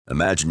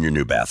Imagine your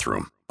new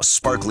bathroom. A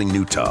sparkling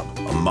new tub,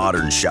 a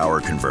modern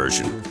shower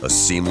conversion, a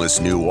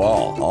seamless new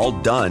wall, all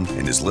done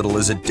in as little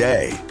as a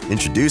day.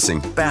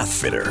 Introducing Bath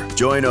Fitter.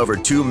 Join over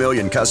 2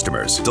 million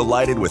customers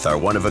delighted with our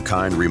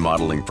one-of-a-kind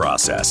remodeling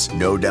process.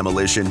 No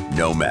demolition,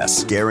 no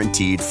mess.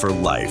 Guaranteed for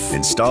life.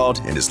 Installed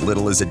in as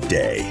little as a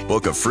day.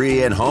 Book a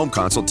free in-home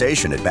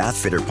consultation at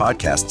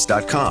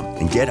bathfitterpodcasts.com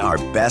and get our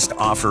best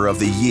offer of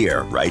the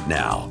year right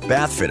now.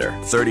 Bath Fitter,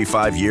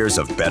 35 years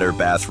of better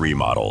bath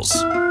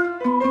remodels.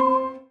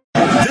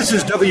 This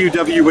is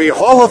WWE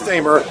Hall of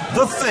Famer,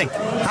 The Think,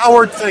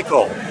 Howard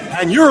Finkel,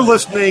 and you're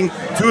listening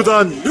to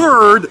the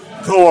Nerd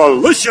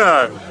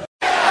Coalition.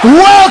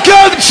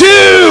 Welcome to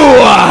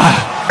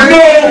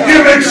No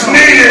Gimmicks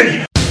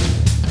Needed!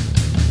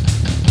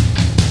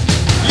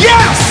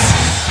 Yes!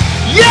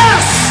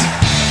 Yes!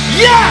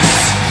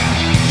 Yes!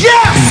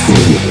 Yes!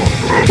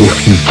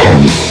 If you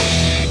can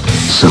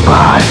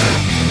survive,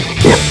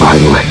 if I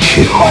let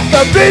you.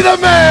 To be the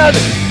man,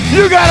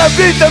 you gotta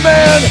beat the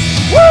man!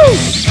 Woo!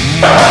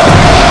 The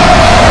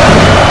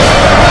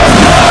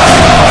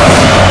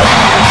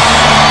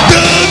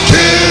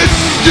kid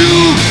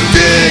you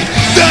dig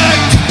that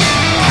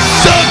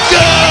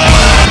sucker!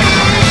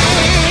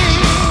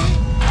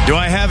 Do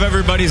I have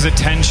everybody's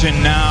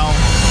attention now?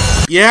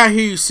 Yeah, I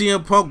hear you,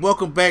 CM Punk.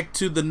 Welcome back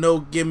to the No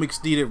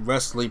Gimmicks Needed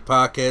Wrestling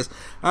Podcast.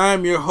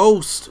 I'm your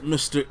host,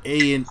 Mr.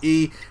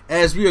 A&E,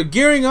 as we are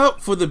gearing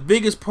up for the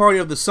biggest party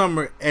of the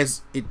summer,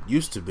 as it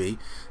used to be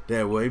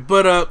that way.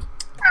 But,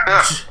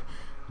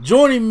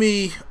 joining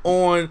me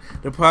on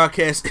the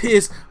podcast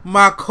is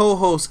my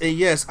co-host, and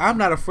yes, I'm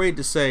not afraid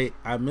to say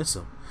I miss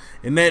him,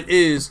 and that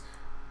is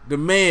the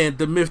man,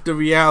 the myth, the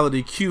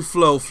reality,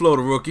 Q-Flow, Flo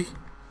the Rookie.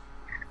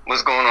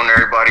 What's going on,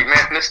 everybody? Man,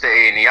 Mr.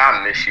 A&E,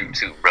 I miss you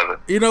too, brother.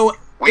 You know,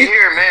 we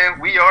here,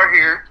 man. We are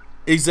here.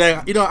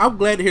 Exactly. You know, I'm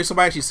glad to hear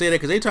somebody actually say that,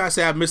 because they try to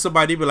say I miss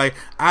somebody, they be like,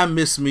 I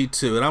miss me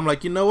too. And I'm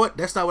like, you know what?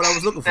 That's not what I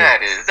was looking for.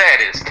 That is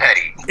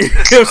petty.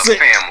 This is a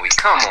family.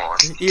 Come on.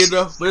 You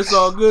know, but it's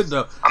all good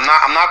though. I'm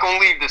not gonna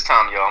leave this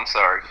time, y'all. I'm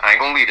sorry. I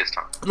ain't gonna leave this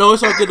time. No,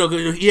 it's all good though.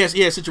 He has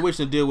a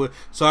situation to deal with,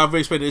 so I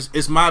very expect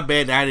it's my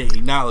bad that I didn't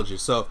acknowledge it.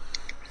 So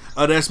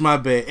that's my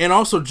bad. And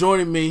also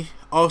joining me,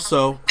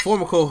 also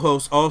former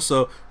co-host,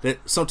 also that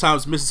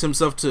sometimes misses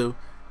himself too,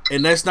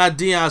 and that's not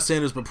Deion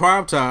Sanders, but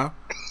Prime Time.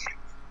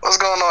 What's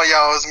going on,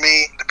 y'all? It's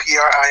me, the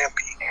PRIMP.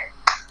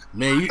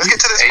 Man, let's get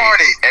to this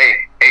party. Hey,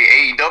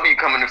 AEW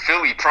coming to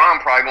Philly. Prime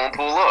probably gonna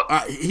pull up.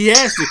 He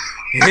has to.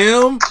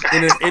 Him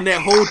in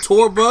that whole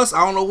tour bus.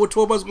 I don't know what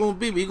tour bus is gonna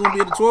be, but he's gonna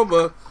be in the tour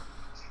bus.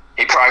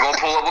 He probably gonna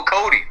pull up with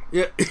Cody.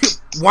 Yeah,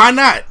 why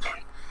not?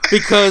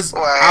 Because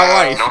our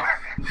life.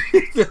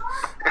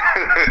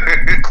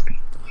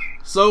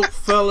 So,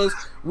 fellas,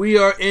 we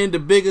are in the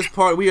biggest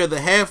part. We are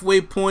the halfway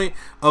point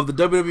of the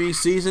WWE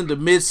season, the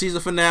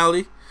mid-season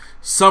finale.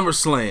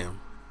 SummerSlam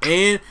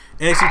and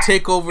NXT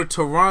TakeOver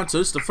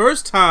Toronto. It's the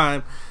first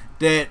time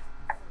that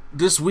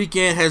this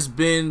weekend has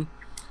been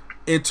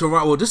in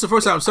Toronto. Well, this is the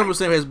first time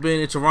SummerSlam has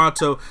been in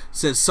Toronto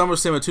since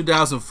SummerSlam in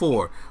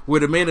 2004, where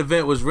the main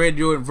event was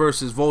Randy Orton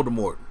versus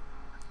Voldemort.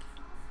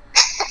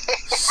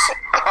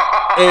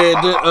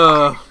 And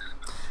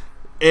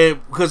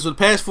because for the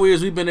past 4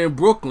 years we've been in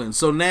Brooklyn,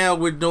 so now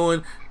we're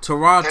doing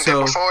Toronto.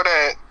 And then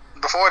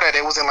before that,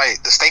 it was in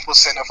like the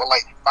Staples Center for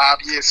like 5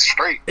 years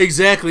straight.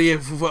 Exactly,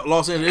 for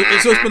Los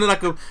Angeles. So it's been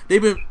like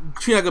they've been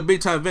treating like a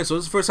big time event. So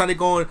this is the first time they're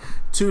going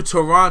to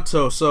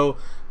Toronto. So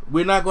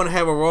we're not going to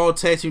have a Raw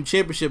Tag Team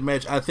Championship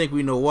match. I think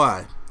we know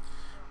why.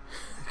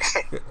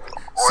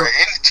 Or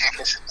any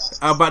championship.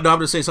 I'm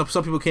just saying some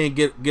people can't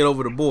get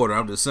over the border.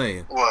 I'm just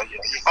saying. Well, yeah.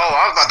 Oh,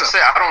 I was about to say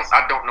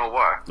I don't know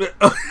why. oh,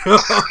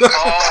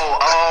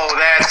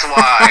 that's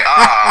why.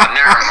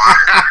 Never mind.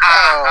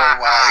 Oh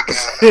my God.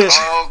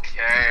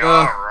 Okay,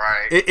 all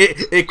right.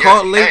 It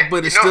caught late,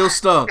 but it still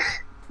stung.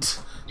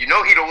 You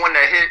know he the one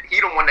that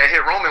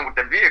hit Roman with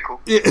the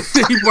vehicle. He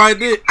probably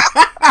did.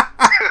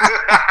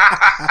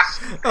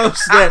 Oh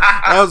snap!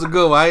 That was a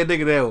good one. I didn't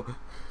think of that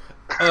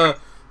one.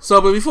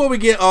 But before we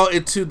get all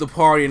into the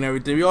party and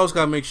everything, we always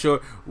got to make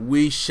sure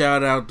we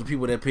shout out the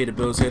people that pay the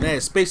bills here. That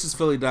is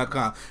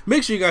spacesphilly.com.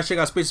 Make sure you guys check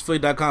out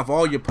spacesphilly.com for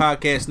all your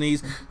podcast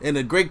needs and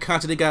the great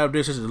content they got up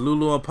there, such as the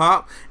Lulu and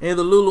Pop and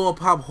the Lulu and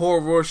Pop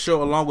Horror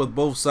Show, along with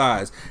both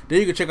sides. Then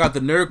you can check out the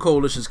Nerd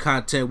Coalition's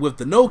content with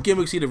the No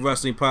Gimmicks Needed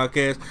Wrestling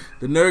Podcast,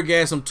 the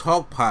Nerdgasm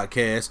Talk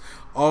Podcast,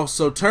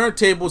 also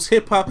turntables,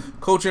 hip-hop,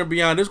 culture, and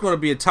beyond. There's going to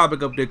be a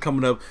topic up there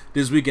coming up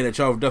this weekend that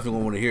y'all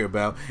definitely want to hear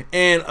about.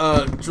 And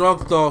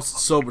Drunk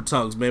Thoughts, Sober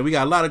Tongues, man. We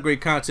got a lot of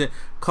great content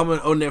coming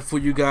on there for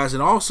you guys.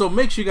 And also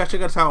make sure you guys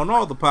check us out on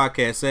all the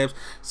podcast apps,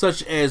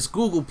 such as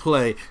Google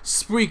Play,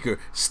 Spreaker,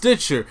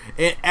 Stitcher,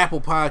 and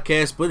Apple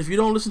Podcasts. But if you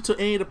don't listen to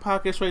any of the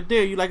podcasts right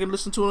there, you like to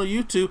listen to it on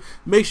YouTube,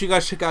 make sure you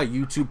guys check out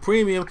YouTube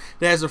Premium.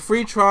 That has a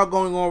free trial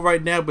going on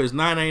right now, but it's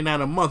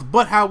 $9.99 a month.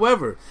 But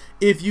however,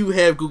 if you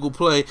have Google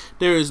Play,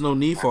 there is no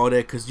need for all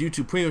that, because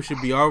YouTube Premium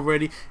should be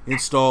already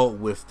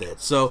installed with that.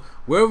 So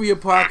wherever your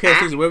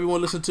podcast is, wherever you want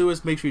to listen to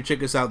us, make sure you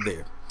check us out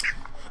there.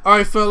 All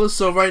right, fellas.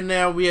 So right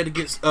now we had to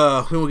get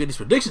these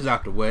predictions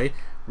out the way.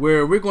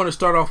 where we're going to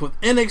start off with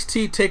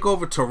NXT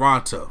TakeOver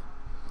Toronto.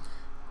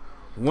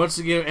 Once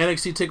again,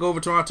 NXT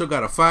TakeOver Toronto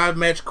got a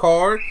 5-match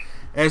card.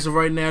 As of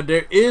right now,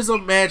 there is a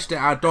match that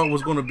I thought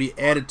was going to be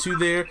added to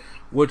there,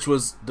 which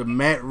was the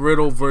Matt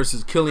Riddle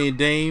versus Killian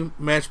Dane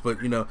match, but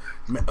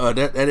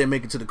that didn't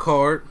make it to the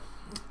card.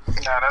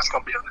 Nah, that's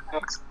gonna be on the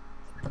next.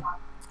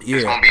 Yeah.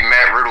 It's gonna be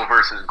Matt Riddle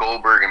versus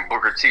Goldberg and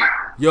Booker T.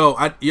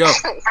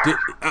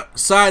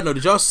 Side note,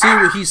 did y'all see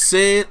what he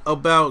said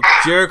about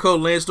Jericho,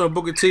 Lance Storm,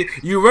 Booker T?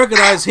 You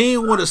recognize he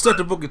didn't want to step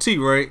to Booker T,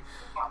 right?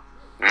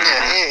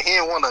 Yeah, he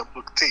didn't want to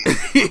Booker T.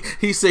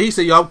 he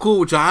said, yo, I'm cool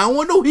with you. I don't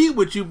want no heat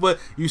with you, but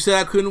you said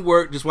I couldn't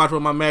work. Just watch one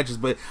of my matches.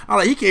 But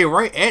he came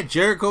right at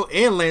Jericho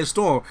and Lance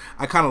Storm.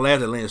 I kind of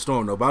laughed at Lance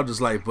Storm though, but I was just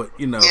like, Yeah,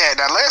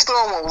 that Lance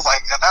Storm one was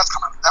like, that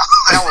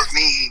was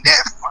mean.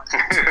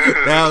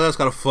 That's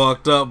kind of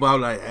fucked up. But I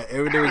was like,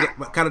 everything was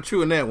kind of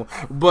true in that one.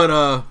 But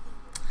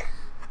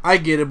I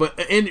get it. But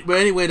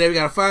anyway, we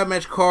got a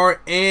 5-match card,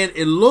 and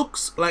it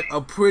looks like a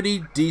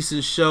pretty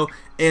decent show.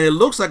 And it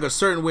looks like a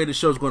certain way the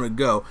show's going to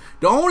go.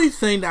 The only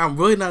thing that I'm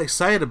really not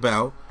excited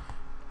about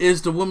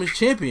is the Women's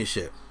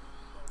Championship.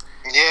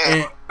 Yeah.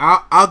 And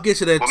I'll get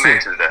to that too. What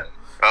match is that?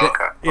 Oh,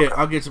 okay. Yeah,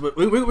 I'll get to it.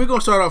 We're going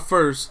to start off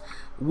first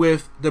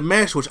with the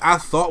match, which I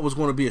thought was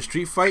going to be a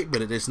street fight,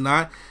 but it is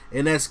not.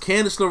 And that's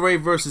Candice LeRae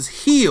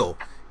versus heel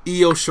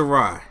Io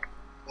Shirai.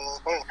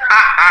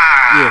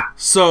 Yeah.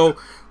 So,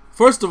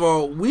 first of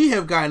all, we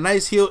have got a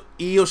nice heel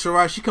Io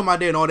Shirai. She come out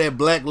there in all that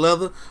black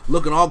leather,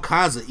 looking all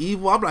kinds of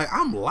evil.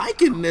 I'm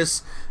liking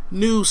this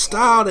new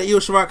style that Io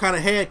Shirai kind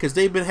of had, because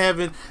they've been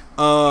having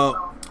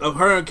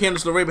her and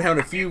Candice LeRae been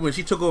having a feud when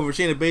she took over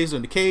Shayna Baszler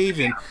in the cage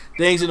and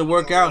things didn't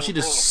work out. She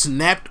just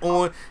snapped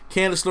on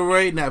Candice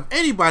LeRae. Now, if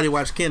anybody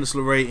watched Candice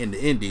LeRae in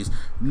the Indies,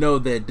 know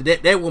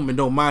that woman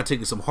don't mind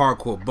taking some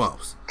hardcore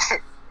bumps.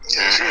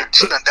 Yeah,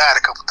 she done died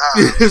a couple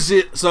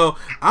times. So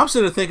I'm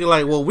sitting there thinking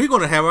like, well, we're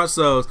gonna have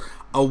ourselves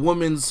a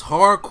women's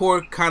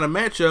hardcore kind of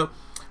matchup,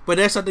 but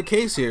that's not the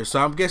case here.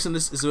 So I'm guessing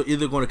this is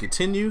either going to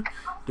continue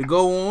to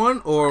go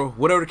on or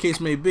whatever the case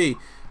may be.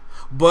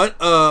 But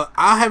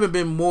I haven't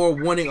been more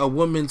wanting a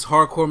women's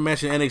hardcore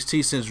match in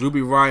NXT since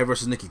Ruby Riott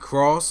versus Nikki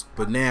Cross.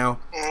 But now,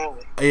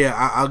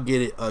 I'll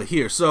get it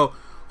here. So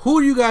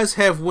who do you guys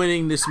have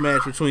winning this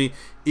match between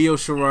Io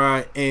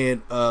Shirai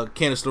and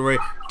Candice LeRae?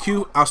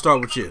 Q, I'll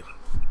start with you.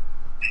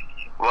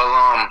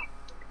 Well,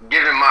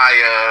 given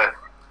my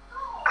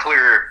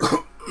clear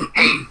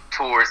hate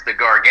towards the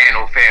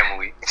Gargano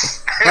family,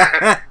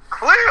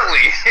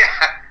 clearly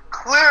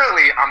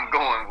I'm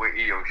going with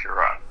Io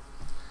Shirai.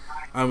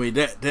 I mean,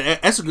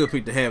 that's a good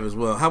pick to have as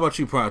well. How about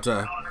you, Prime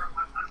Time?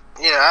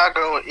 Yeah, I'll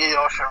go with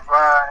Io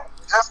Shirai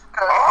just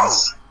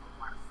because.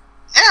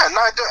 Yeah,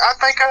 no, I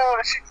think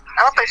I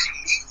don't think she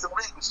needs to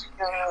win,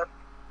 but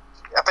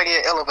I think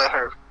it elevate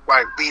her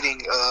by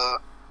beating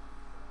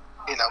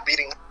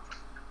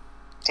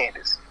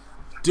Candice.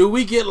 Do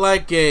we get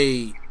like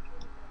maybe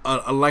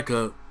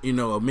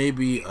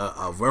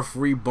a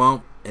referee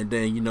bump, and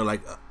then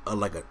like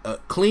a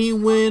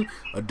clean win,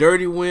 a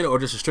dirty win, or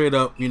just a straight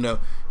up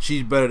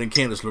she's better than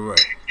Candice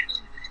LeRae?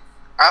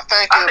 I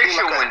think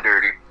she'll win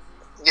dirty.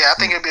 Yeah, I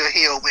think it'll be a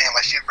heel win,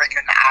 like she'll break her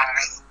in the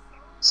eyes,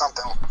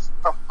 something like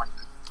that.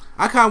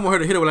 I kind of want her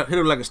to hit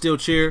her like a steel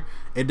chair,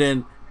 and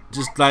then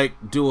just like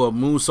do a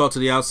moonsault to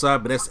the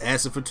outside, but that's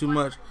asking for too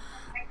much.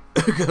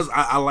 Because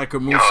I like her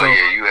moonsault. Oh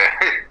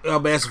yeah,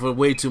 I'm asking for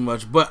way too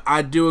much, but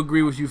I do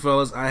agree with you,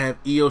 fellas. I have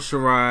Io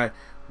Shirai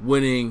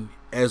winning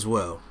as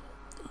well.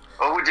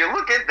 Oh, would you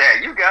look at that?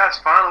 You guys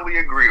finally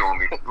agree on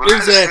me.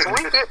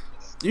 Exactly.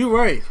 You're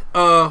right.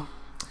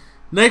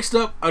 Next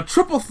up, a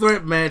triple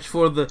threat match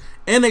for the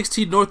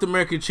NXT North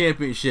American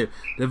Championship.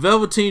 The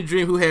Velveteen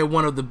Dream, who had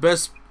one of the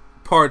best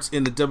parts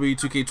in the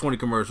W2K20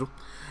 commercial,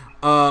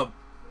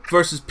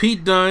 versus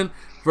Pete Dunne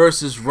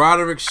versus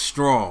Roderick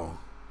Strong.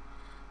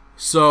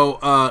 So,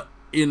 I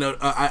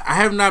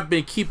have not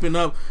been keeping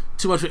up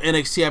too much with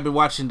NXT. I've been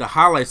watching the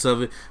highlights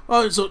of it.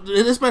 So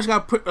this match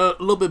got a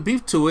little bit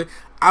beef to it.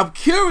 I'm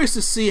curious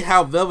to see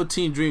how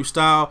Velveteen Dream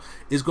style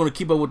is going to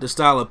keep up with the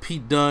style of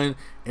Pete Dunne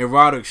and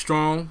Roderick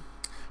Strong.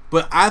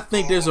 But I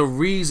think there's a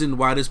reason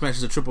why this match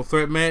is a triple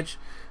threat match.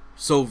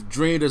 So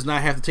Dream does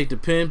not have to take the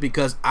pin,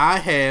 because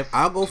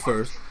I'll go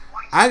first.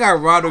 I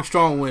got Roderick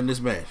Strong winning this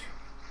match.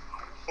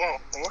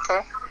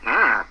 Okay.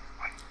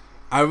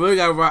 I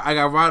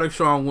got Roderick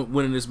Strong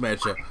winning this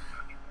matchup,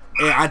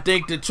 and I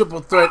think the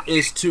triple threat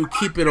is to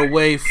keep it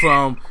away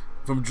from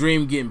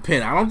Dream getting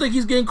pinned. I don't think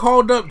he's getting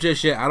called up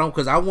just yet.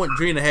 Because I want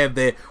Dream to have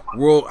that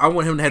I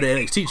want him to have the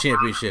NXT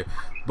Championship,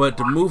 but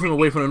to move him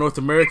away from the North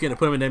American and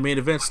put him in that main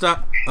event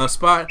spot,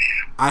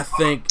 I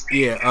think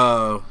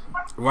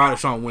Roderick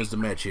Strong wins the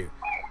match here.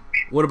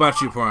 What about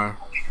you, Prime?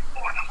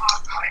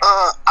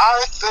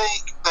 I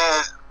think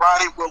that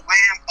Roddy will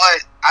win,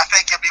 but I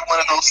think it'll be one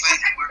of those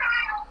things where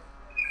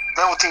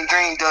Velveteen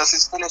Dream does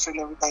his finisher and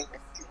everything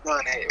he's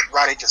done, and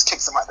Roddy just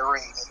kicks him out the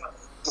ring and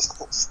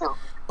just still.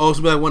 Oh,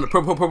 so like one the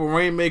purple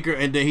Rainmaker,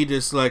 and then he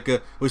just like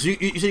you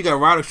said you got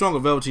Roderick Strong or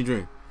Velveteen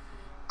Dream?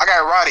 I got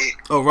Roddy.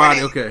 Oh,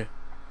 Roddy, okay.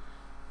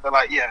 But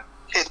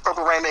hit the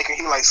Purple Rainmaker.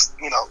 He like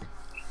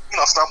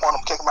stomp on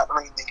him, kick him out the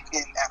ring, then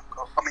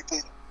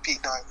pin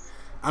Pete Dunne.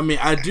 I mean,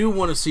 I do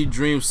want to see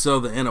Dream sell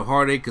the End of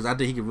Heartache because I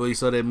think he can really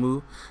sell that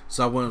move.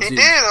 So I want to see.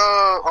 He did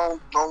on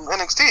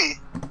NXT.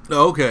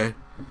 Oh, okay.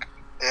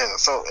 Yeah,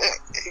 so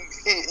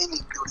he needs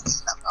to do it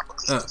again, I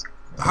believe.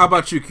 How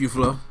about you,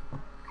 Q-Flow?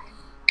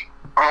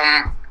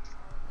 Now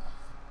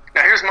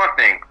here's my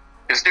thing.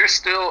 Is there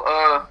still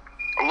a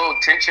little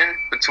tension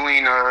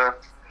between the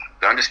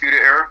Undisputed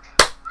Era?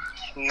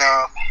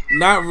 No.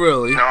 Not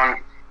really. No,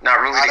 not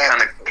really. They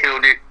kind of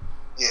killed it.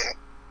 Yeah.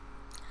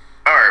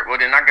 Alright, well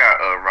then I got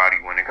Roddy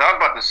winning. Cause I was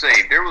about to say,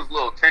 if there was a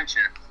little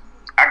tension,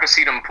 I could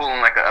see them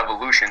pulling like an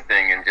Evolution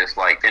thing and just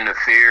like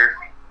interfere.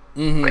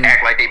 But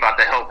act like they about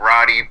to help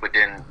Roddy, but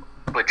then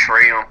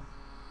betray him.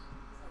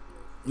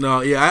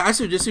 No, yeah, I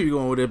see where you're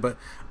going with it, but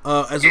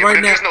as of right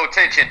now, there's no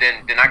tension.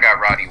 Then I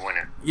got Roddy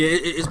winning. Yeah,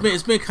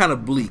 it's been kind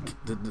of bleak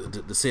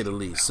to say the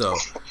least. So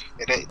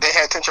yeah, they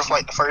had tension for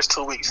like the first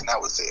 2 weeks, and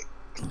that was it.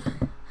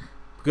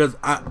 Because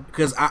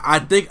I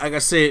think, like I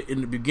said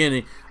in the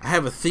beginning, I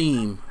have a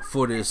theme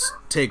for this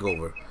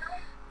takeover.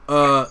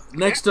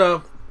 Next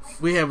up,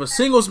 we have a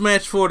singles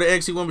match for the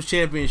NXT Women's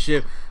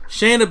Championship.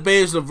 Shayna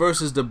Baszler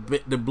versus the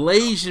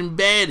Blazing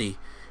Baddie,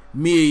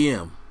 Mia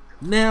Yim.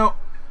 Now,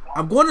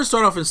 I'm going to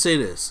start off and say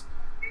this.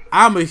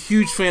 I'm a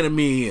huge fan of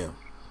Mia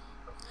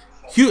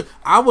Yim.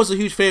 I was a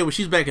huge fan when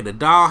she's back in the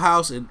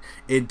Dollhouse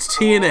in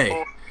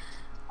TNA.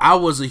 I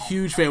was a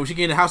huge fan when she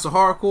came to House of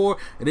Hardcore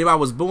and everybody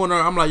was booing her.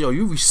 I'm like, yo,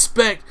 you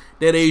respect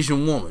that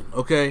Asian woman,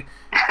 okay?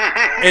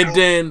 And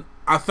then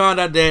I found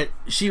out that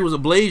she was a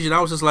Blazing.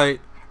 I was just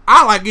like,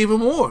 I like even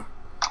more.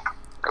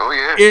 Oh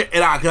yeah.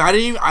 And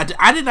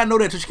I did not know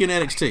that until she came to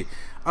NXT.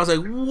 I was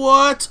like,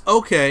 what?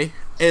 Okay.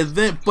 And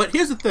then, but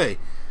here's the thing.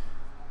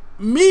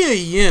 Mia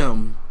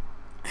Yim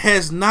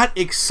has not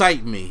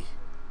excited me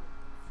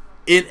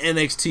in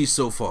NXT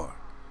so far.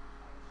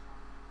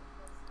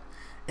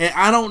 And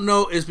I don't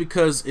know it's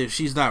because if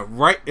she's not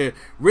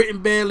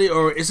written badly,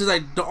 or it's just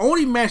like the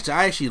only match that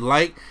I actually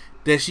liked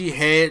that she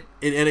had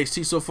in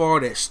NXT so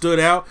far that stood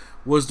out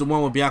was the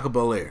one with Bianca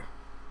Belair.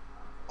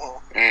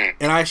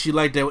 And I actually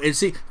like that. And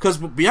see, because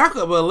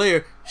Bianca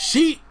Belair,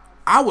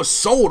 I was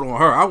sold on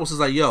her. I was just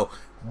like, yo,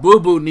 Boo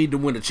Boo need to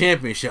win the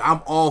championship.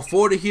 I'm all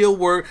for the heel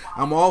work.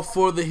 I'm all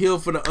for the heel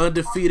for the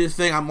undefeated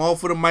thing. I'm all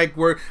for the mic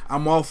work.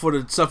 I'm all for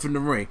the stuff in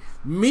the ring.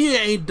 Mia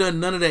ain't done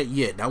none of that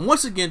yet. Now,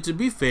 once again, to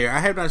be fair, I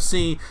have not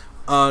seen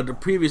the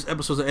previous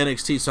episodes of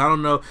NXT, so I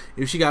don't know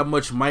if she got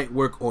much mic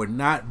work or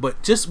not.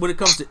 But just when it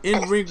comes to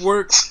in-ring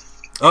work,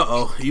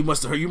 you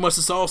must have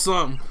saw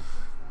something.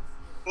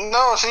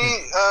 No,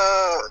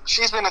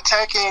 she's been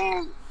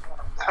attacking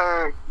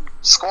her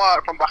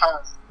squad from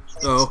behind.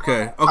 Oh,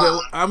 okay.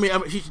 I mean,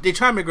 they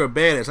try to make her a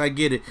badass. I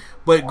get it,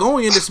 but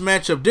going in this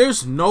matchup,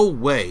 there's no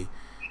way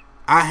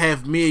I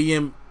have Mia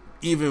Yim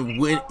even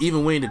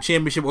winning the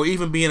championship or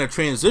even being a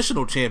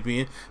transitional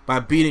champion by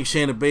beating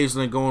Shayna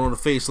Baszler and going on the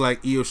face like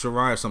Io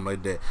Shirai or something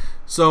like that.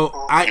 So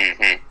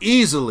I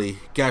easily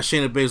got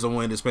Shayna Baszler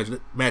winning this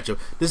matchup.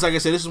 This, like I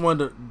said, this is one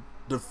of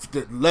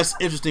the less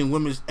interesting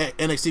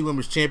NXT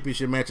Women's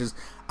Championship matches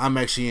I'm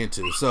actually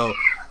into. So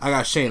I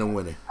got Shayna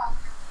winning.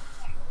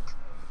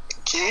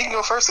 You can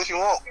go first if you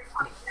want.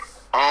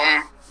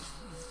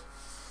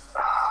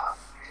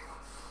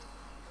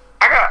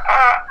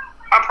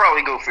 I'll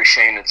probably go for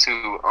Shayna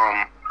too.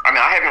 I mean,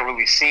 I haven't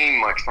really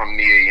seen much from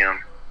Mia Yim,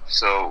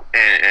 so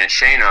and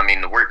Shayna. I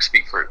mean, the work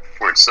speaks for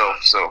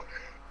itself. So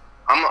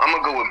I'm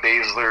gonna go with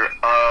Baszler.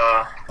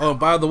 Oh,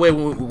 by the way,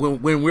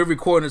 when we're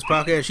recording this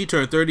podcast, she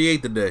turned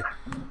 38 today.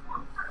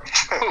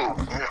 Who?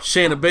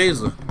 Shayna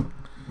Baszler.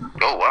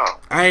 Oh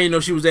wow! I didn't know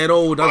she was that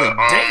old. I was like,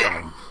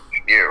 damn.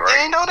 Yeah, right. You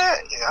didn't know that?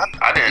 Yeah,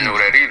 I didn't know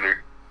that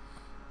either.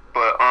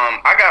 But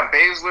I got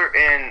Baszler,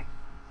 and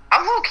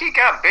I low key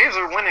got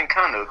Baszler winning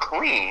kind of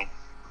clean.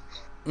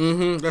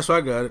 That's why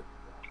I got it.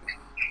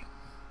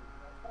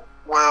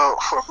 Well,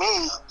 for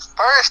me,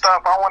 first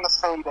off, I want to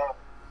say that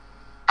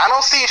I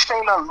don't see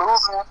Shayna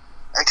losing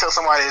until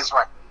somebody is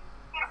right.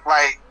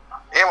 Like,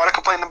 everybody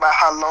complaining about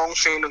how long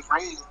Shayna's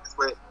reign is,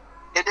 but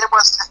if it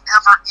was to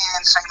ever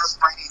end Shayna's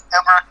reign,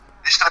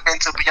 it should have been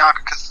to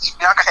Bianca, because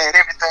Bianca had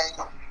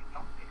everything.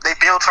 They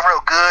built her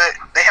up good.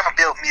 They haven't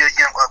built Mia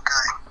Yim up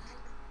good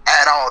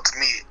at all to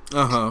me.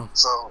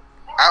 So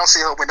I don't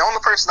see her. But the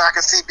only person I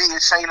can see being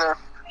Shayna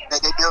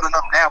that they building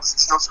up now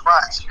is Io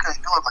Shirai. She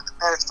couldn't do it like the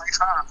past 3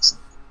 times.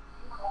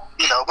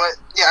 But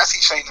yeah, I see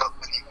Shayna.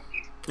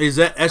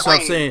 That's what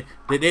I'm saying.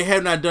 That they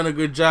have not done a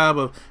good job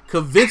of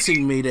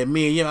convincing me that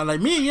Mia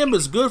Yim. Mia Yim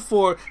is good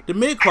for the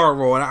mid card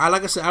role, and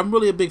like I said, I'm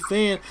really a big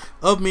fan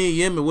of Mia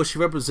Yim and what she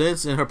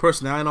represents and her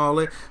personality and all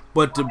that.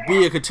 But to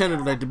be a contender,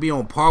 like to be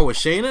on par with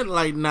Shayna,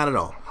 like not at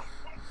all.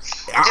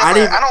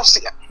 I don't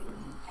see.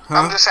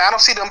 I'm just saying I don't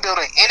see them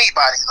building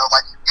anybody though.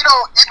 Like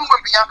even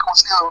when Bianca was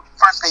still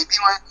first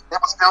debuting, they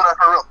was building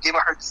her up, giving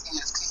her the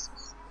CST.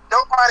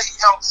 Nobody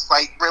else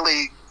like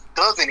really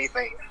does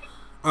anything.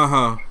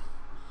 So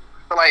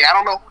like I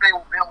don't know who they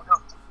will build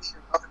up to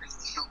other than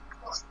Io.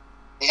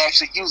 They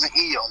actually using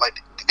Io.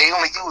 Like they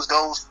only use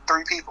those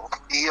 3 people: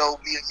 EO,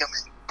 Mia Yim,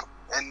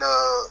 and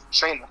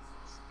Shayna.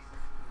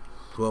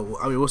 Well,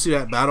 I mean, we'll see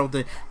that, but I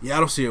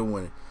don't see her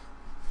winning.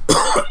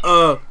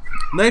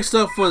 Next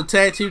up for the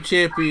Tag Team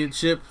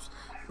Championships,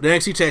 the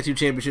NXT Tag Team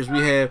Championships, we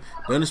have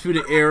the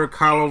Undisputed Era,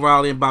 Kyle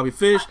O'Reilly and Bobby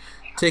Fish,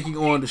 taking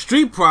on the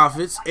Street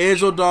Profits,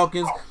 Angelo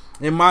Dawkins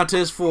and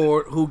Montez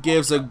Ford, who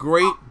gives a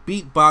great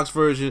beatbox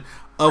version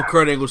of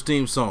Kurt Angle's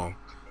theme song.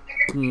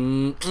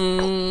 That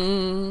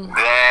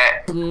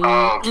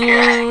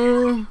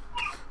okay.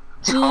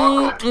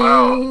 Talk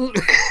about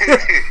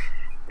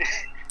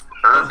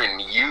urban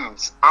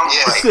youth. I'm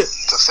like, to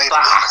say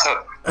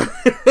stop.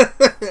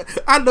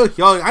 I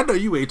know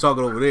you ain't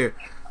talking over there.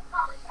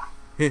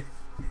 Him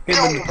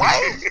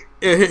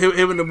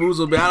and the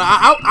Moozle, man.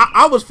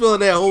 I was feeling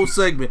that whole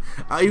segment.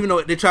 Even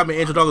though they tried to make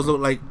Angelo Dawkins look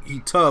like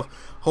he tough,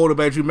 holding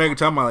back Drew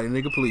McIntyre, I'm like,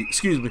 nigga, please,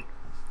 excuse me.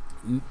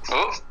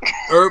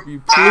 Herb, you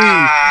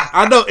please.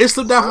 I know it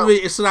slipped out for me.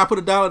 It's I put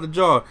 $1 in the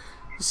jar.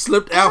 It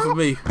slipped out for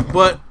me.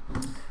 But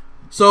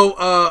so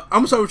I'm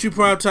gonna start with you,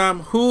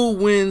 Primetime. Who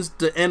wins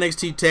the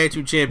NXT Tag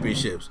Team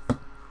Championships?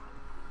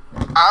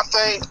 I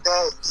think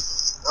that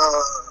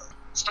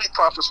Street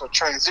Profits are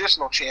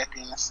transitional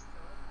champions.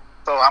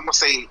 So I'm gonna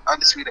say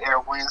Undisputed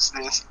Era wins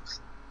this.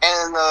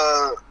 And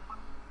I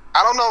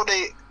don't know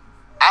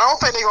I don't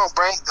think they're gonna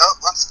bring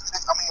up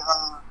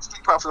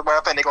Street Profits, but I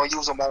think they're gonna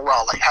use them on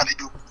Raw, like how they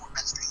do before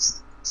backstage.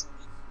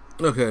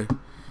 Okay.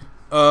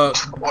 Or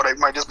they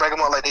might just bring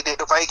them up like they did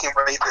the Viking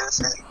Raiders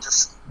and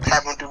just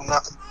have them do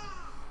nothing.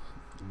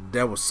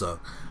 That would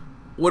suck.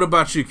 What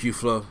about you,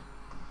 Q-Flow?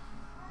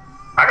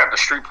 I got the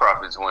Street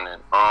Profits winning.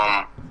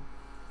 I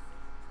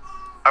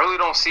really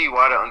don't see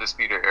why the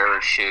Undisputed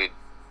Era should.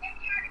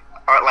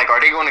 Are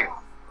they going to?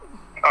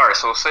 All right,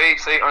 so say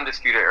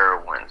Undisputed Era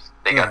wins.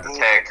 They got the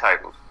tag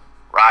titles.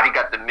 Roddy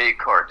got the mid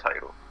card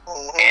title,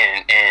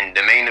 and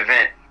the main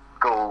event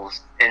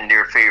goes in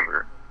their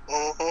favor.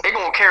 They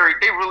gonna carry.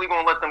 They really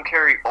gonna let them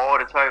carry all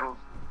the titles?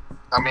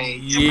 I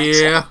mean,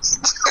 yeah.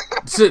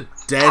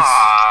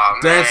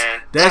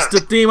 That's the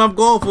theme I'm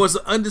going for. It's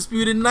an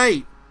undisputed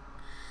night.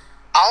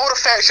 All the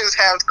factions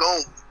have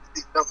gold.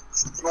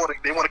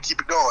 They want to keep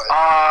it going.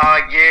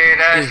 Yeah,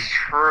 that's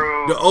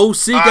true. The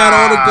OC got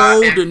all the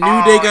gold. The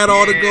New Day got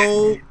all the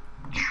gold.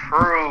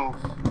 True.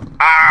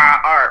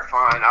 Alright,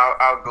 fine.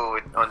 I'll go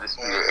with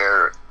Undisputed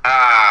Era.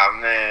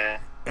 Man.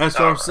 That's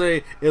what I'm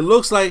saying. It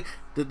looks like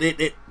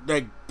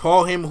like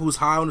Paul Heyman, who's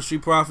high on the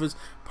Street Profits,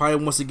 probably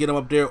wants to get them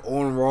up there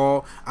on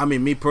Raw. I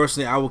mean, me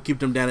personally, I will keep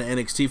them down at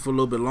NXT for a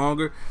little bit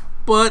longer,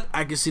 but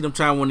I can see them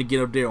trying to want to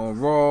get up there on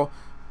Raw.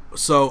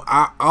 So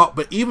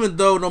but even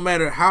though no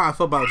matter how I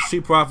feel about the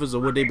Street Profits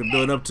or what they've been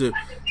building up to,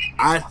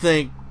 I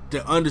think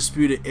the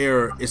Undisputed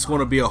Era is going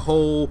to be a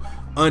whole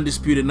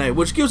undisputed night,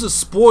 which gives a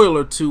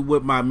spoiler to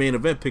what my main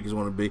event pick is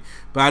going to be.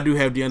 But I do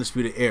have the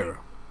Undisputed Era.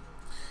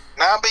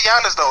 Now, I'll be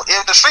honest though,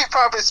 if the Street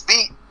Profits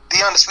beat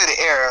the Undisputed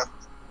Era,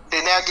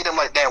 they now get them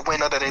like that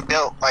win under their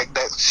belt, like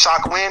that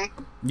shock win.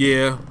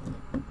 Yeah.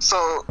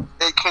 So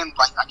they can,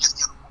 like, I guess,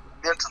 give them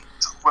momentum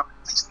to whoever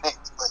face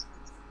next. But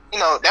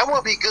that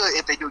would be good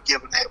if they do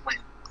give them that win.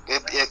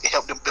 It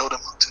help them build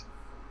them up too.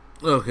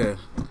 Okay.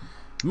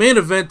 Main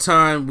event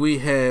time. We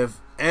have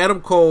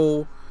Adam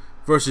Cole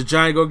versus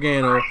Johnny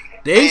Gargano.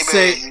 They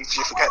say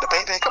you forgot the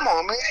baby. Come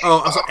on, man.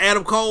 Oh, so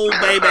Adam Cole,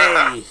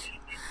 baby.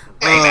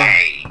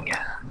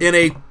 In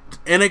a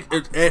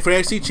for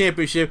NXT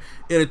Championship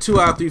in a 2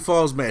 out of 3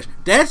 falls match.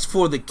 That's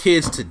for the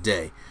kids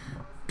today.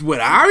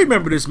 What I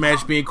remember this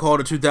match being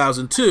called in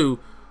 2002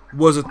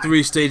 was a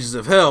 3 Stages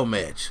of Hell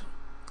match,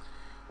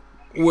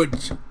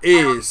 which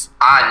is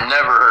I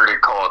never heard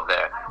it called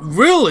that.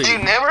 Really? You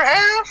never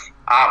have?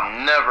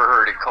 I've never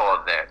heard it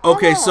called that.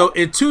 Okay, so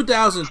in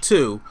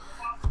 2002,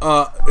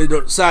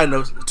 side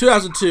note,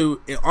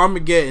 2002 in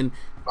Armageddon,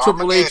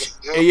 Triple H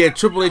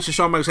and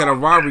Shawn Michaels had a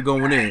rivalry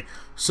going in.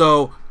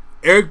 So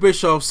Eric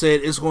Bischoff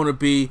said it's going to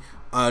be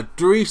a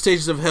 3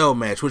 Stages of Hell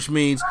match, which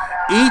means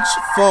each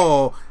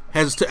fall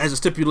has a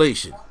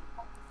stipulation.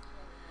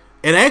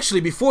 And actually,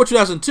 before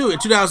 2002, in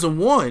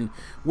 2001,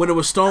 when it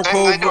was Stone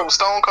Cold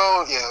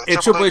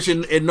and Triple H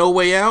and No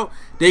Way Out,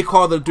 they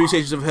called them 3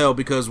 Stages of Hell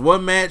because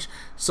one match,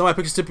 somebody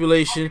picks a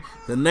stipulation,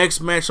 the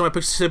next match, somebody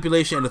picks a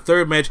stipulation, and the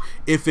third match,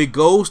 if it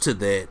goes to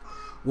that,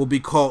 will be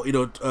called,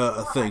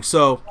 a thing.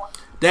 So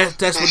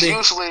that's what they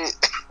usually.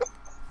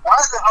 Why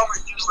is it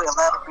always usually a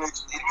ladder match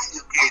and a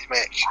steel cage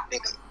match?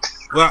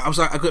 Well, I'm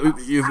sorry,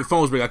 your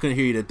phone was breaking. I couldn't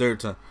hear you the third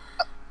time.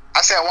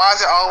 I said, why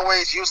is it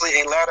always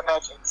usually a ladder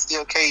match and a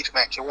steel cage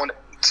match? You want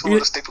two of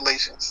the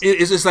stipulations.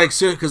 It's just like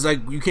serious because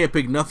you can't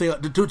pick nothing.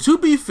 To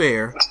be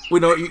fair,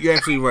 you're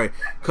absolutely right.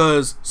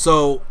 Because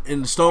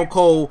in the Stone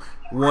Cold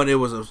one, it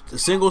was a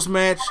singles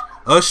match,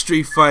 a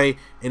street fight,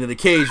 and then a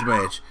cage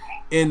match.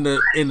 In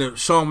the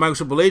Shawn Michaels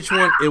Triple H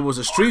one, it was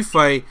a street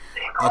fight,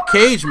 a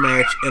cage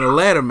match, and a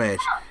ladder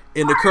match.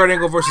 In the Kurt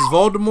Angle versus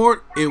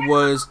Voldemort, it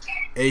was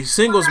a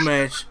singles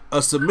match,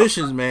 a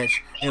submissions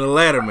match, and a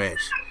ladder match.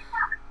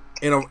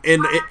 In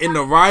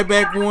the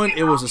Ryback one,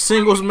 it was a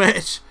singles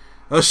match,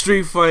 a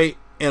street fight,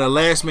 and a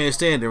last man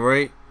standing,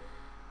 right?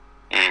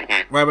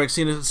 Mm-hmm. Ryback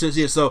Cena.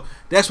 Yeah, so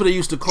that's what they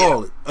used to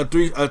call it. So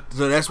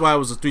that's why it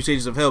was a 3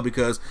 stages of hell,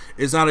 because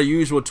it's not a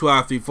usual 2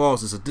 out of 3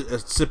 falls. It's a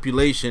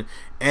stipulation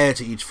added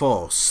to each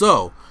fall.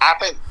 So I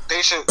think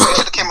they should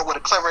have came up with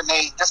a clever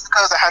name just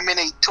because of how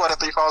many 2 out of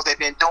 3 falls they've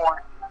been doing.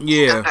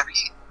 Yeah, I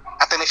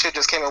think they should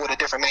just came up with a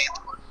different name.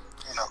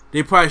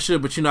 They probably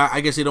should, but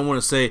I guess they don't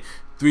want to say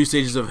 3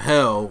 stages of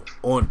hell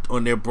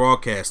on their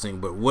broadcasting.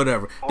 But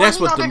whatever. That's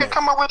what they could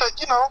come up with a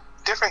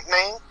different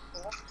name.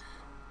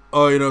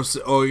 Or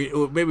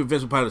or maybe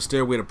Vince would probably the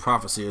Stairway to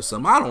Prophecy or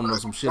something. I don't know,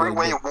 some shit like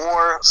that.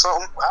 War or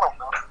something. I don't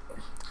know.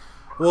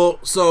 Well,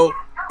 so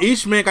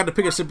each man got to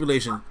pick a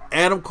stipulation.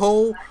 Adam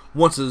Cole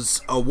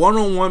wants a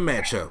one-on-one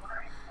matchup.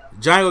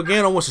 Johnny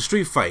Gargano wants a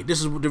street fight.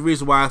 This is the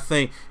reason why I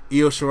think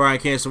Io Shirai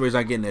and Candice LeRae's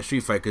not getting that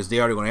street fight, because they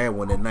already going to have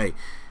one that night.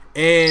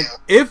 And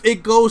if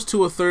it goes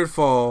to a third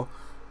fall,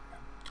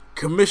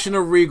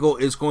 Commissioner Regal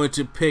is going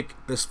to pick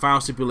this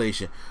final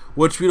stipulation,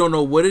 which we don't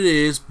know what it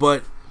is,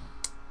 but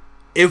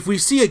if we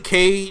see a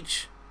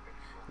cage,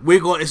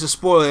 it's a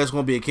spoiler, it's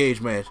going to be a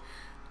cage match.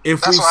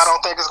 That's why I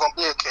don't think it's going to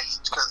be a cage,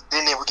 because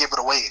then they will give it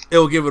away. It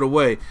will give it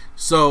away.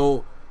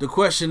 So the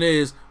question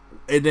is,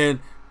 and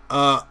then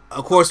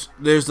of course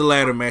there's the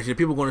ladder match, and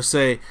people are going to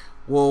say,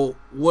 well,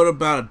 what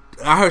about,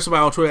 I heard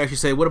somebody on Twitter actually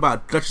say, what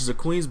about Duchess of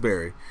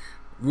Queensberry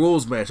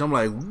rules match? I'm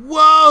like,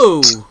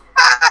 whoa,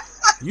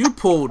 you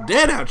pulled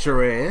that out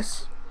your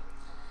ass.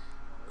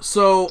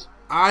 So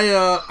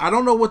I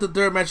don't know what the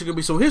third match is gonna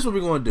be. So here's what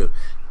we're gonna do.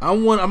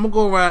 I'm gonna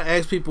go around and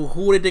ask people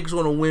who they think is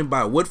gonna win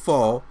by what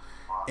fall,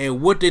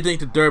 and what they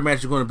think the third match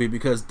is gonna be.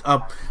 Because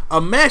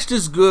a match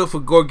this good for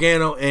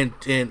Gargano and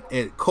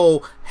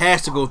Cole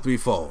has to go 3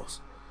 falls.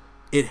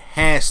 It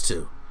has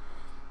to.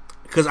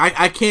 Because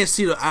I can't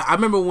see I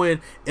remember when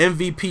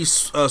MVP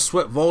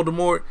swept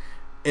Voldemort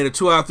in a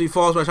 2 out of 3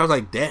 falls match. I was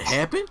like, that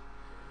happened?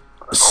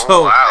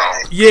 So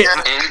yeah,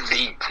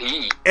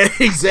 MVP.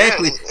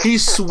 Exactly. He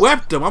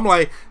swept him. I'm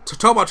like,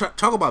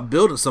 talk about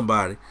building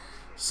somebody.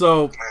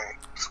 So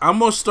I'm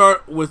gonna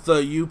start with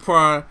you,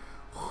 Prime.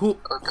 Who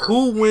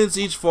wins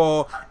each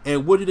fall,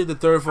 and what do you think the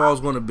third fall is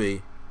going to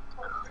be?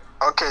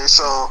 Okay,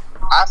 so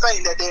I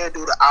think that they'll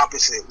do the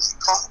opposite.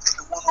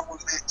 The one-on-one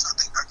match,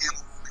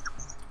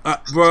 I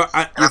think bro,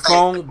 your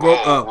phone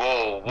broke up.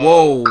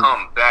 Whoa,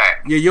 come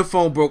back. Yeah, your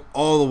phone broke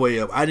all the way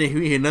up. I didn't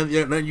hear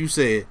nothing you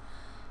said.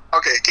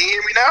 Okay, can you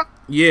hear me now?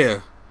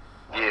 Yeah.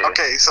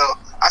 Okay, so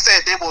I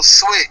said they will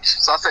switch.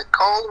 So I said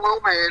Cole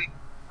will win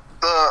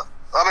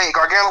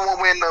Gargano will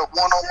win the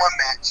one-on-one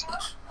match,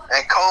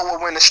 and Cole will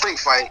win the street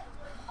fight.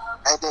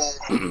 And then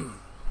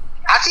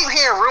I keep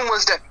hearing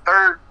rumors that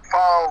third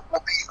fall will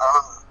be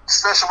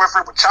special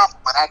referee with Ciampa,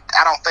 but I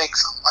don't think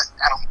so. Like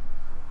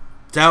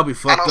that would be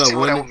fucked up,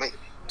 wouldn't it?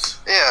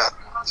 Yeah.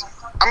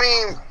 I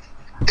mean,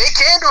 they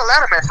can do a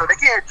ladder match, so they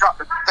can't drop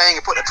the thing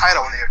and put the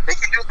title on there. They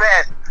can do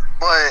that,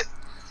 but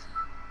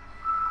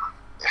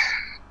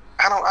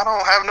I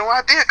don't have no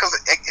idea, because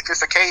if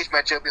it's a cage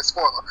match, it'll be a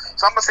spoiler.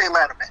 So I'm gonna say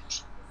ladder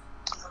match.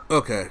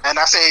 Okay. And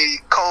I say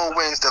Cole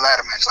wins the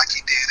ladder match like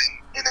he did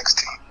in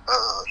NXT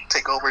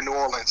TakeOver New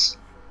Orleans.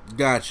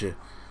 Gotcha.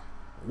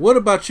 What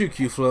about you,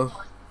 Q-Flow?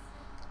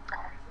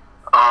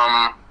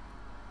 Are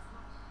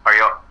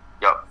y'all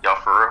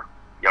for real?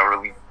 Y'all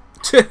really?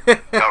 Okay.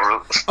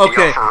 Y'all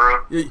for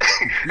real?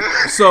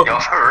 Y'all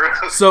for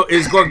real? So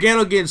is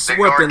Gargano getting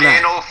swept or not? The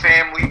Gargano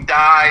family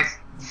dies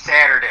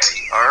Saturday.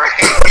 All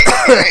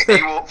right.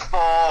 He will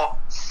fall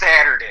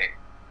Saturday.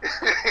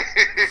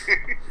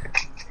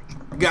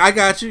 I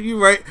got you. You're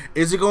right.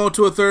 Is it going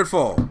to a third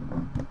fall?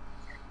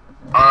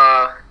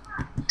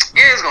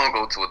 Yeah, it's gonna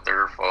go to a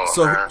third fall.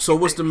 So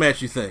what's the match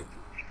you think?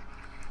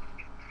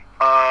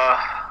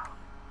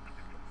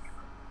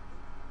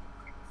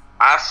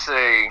 I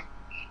say.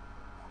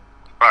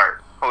 All right,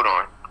 hold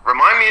on.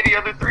 Remind me of the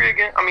other 3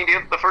 again. I mean,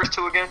 the first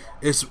 2 again.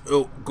 It's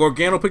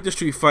Gargano picked the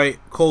street fight.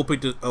 Cole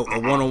picked a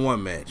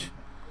one-on-one match.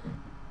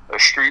 A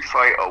street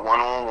fight, a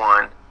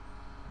one-on-one,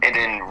 and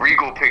then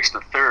Regal picks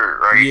the third,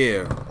 right?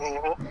 Yeah.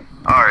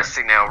 Mm-hmm. All right.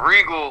 See, now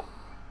Regal's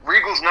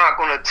not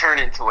going to turn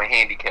into a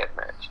handicap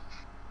match.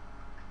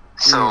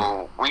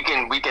 So we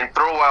can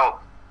throw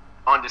out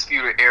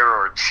Undisputed Era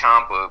or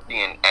Ciampa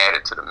being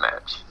added to the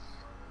match,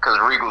 because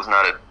Regal's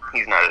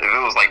he's not. If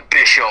it was like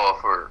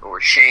Bischoff or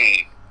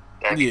Shane,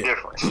 that'd be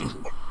different.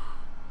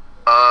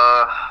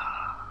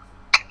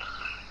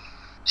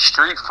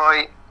 Street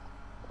fight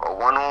or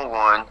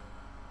one-on-one.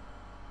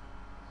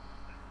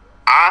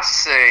 I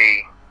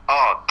say,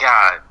 oh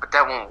God, but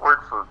that won't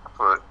work for.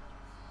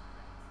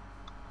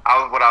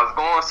 What I was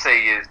going to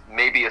say is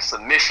maybe a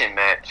submission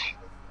match,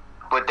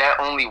 but that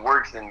only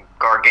works in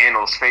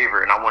Gargano's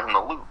favor, and I want him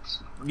to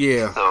lose.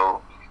 Yeah.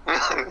 So, I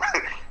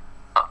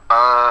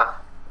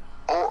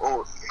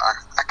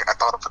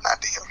thought of an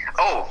idea.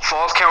 Oh,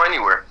 falls count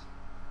anywhere.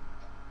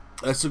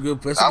 That's a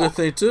good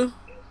thing too.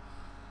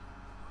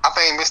 I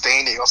think Mr.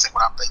 Indy gonna say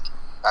what I'm thinking.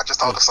 I just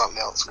thought of something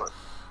else. But.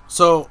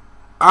 So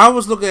I'm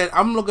looking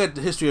at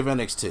the history of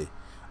NXT.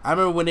 I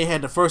remember when they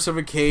had the first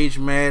ever cage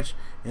match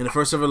and the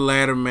first ever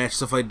ladder match,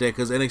 stuff like that,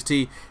 because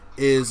NXT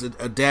is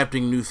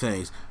adapting new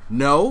things.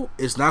 No,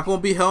 it's not going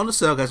to be Hell in a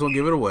Cell. Guys, won't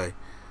give it away.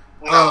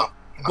 No.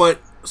 But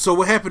so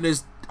what happened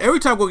is every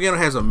time Gargano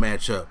has a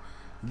matchup,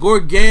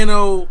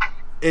 Gargano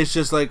is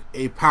just like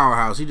a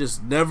powerhouse. He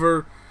just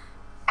never.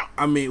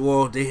 I mean,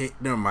 well,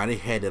 never mind. They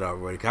had that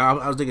already. I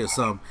was thinking of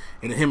something,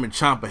 and him and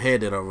Ciampa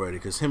had that already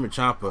because him and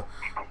Ciampa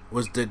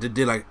they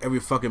did like every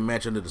fucking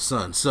match under the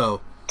sun.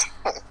 So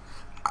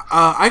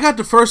I got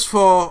the first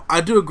fall. I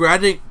do agree. I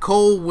think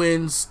Cole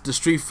wins the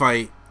street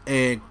fight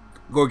and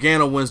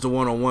Gargano wins the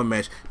one-on-one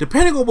match,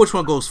 depending on which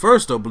one goes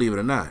first, though, believe it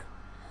or not.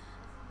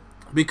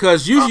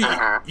 Because usually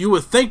you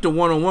would think the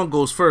one-on-one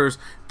goes first,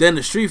 then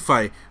the street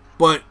fight.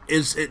 But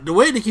the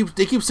way they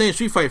keep saying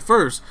street fight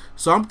first,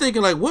 so I'm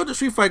thinking like, what if the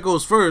street fight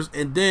goes first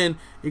and then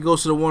it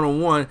goes to the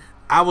one-on-one?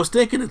 I was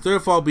thinking the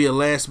third fall would be a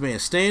last man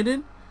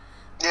standing.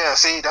 Yeah,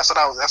 see, that's what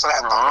I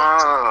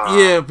thought.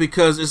 Yeah,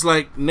 because it's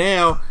like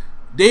now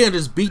they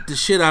just beat the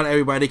shit out of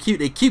everybody.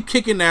 They keep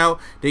kicking out,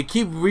 they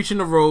keep reaching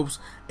the ropes.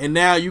 And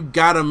now you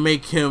gotta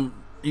make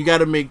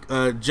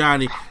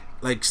Johnny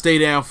like stay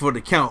down for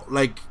the count.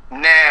 Like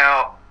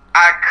now,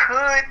 I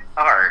could.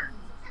 All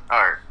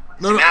right.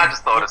 No, now I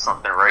just thought of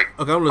something, right?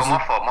 Okay, I'm listening.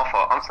 Oh, my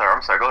fault. I'm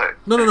sorry. Go ahead.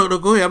 No.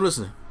 Go ahead. I'm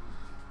listening.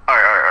 All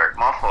right.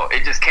 My fault.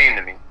 It just came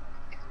to me.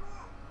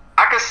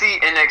 I could see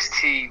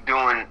NXT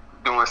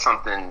doing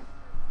something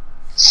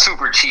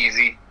super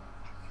cheesy,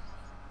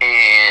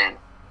 and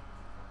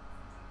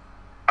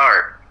all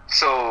right,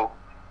 so.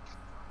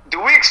 Do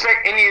we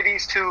expect any of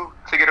these two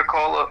to get a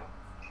call up?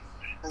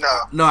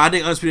 No, I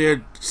think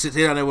Undisputed sit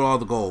down there with all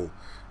the gold.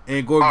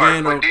 And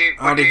Gargano, right,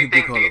 do you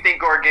think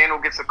Gargano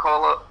gets a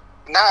call up?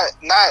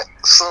 Not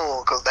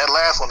soon, because that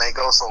last one ain't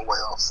go so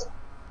well. So.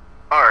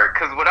 All right,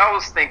 because what I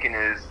was thinking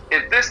is,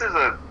 if this is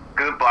a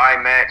goodbye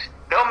match,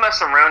 they'll mess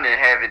around and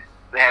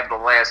have the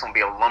last one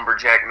be a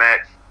lumberjack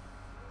match,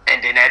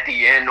 and then at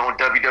the end on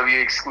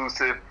WWE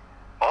exclusive,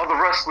 all the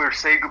wrestlers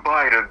say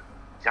goodbye to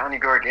Johnny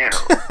Gargano.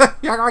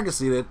 Yeah, I can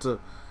see that too.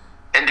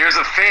 And there's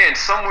a fan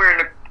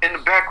somewhere in the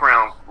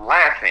background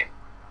laughing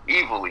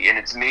evilly, and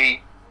it's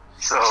me.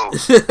 So,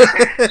 because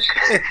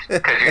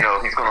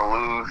he's gonna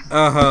lose.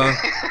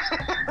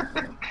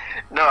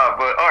 No,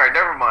 but all right,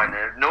 never mind.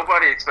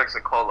 Nobody expects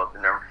a call up,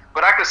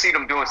 but I could see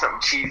them doing something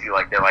cheesy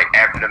like that. Like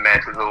after the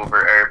match was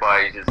over,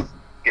 everybody just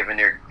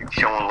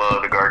showing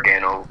love to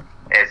Gargano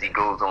as he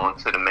goes on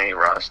to the main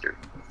roster.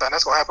 And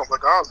that's gonna happen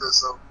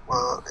regardless of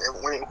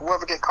when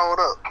whoever get called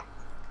up.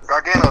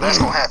 Gargano, that's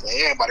gonna happen.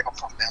 Everybody gonna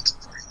come down to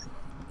the first.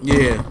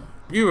 Yeah,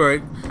 you're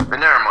right. But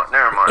never mind.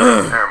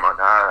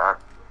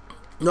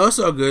 No, it's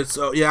all good.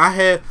 So yeah, I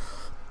have.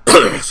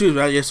 Excuse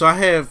me. Yeah, so I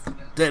have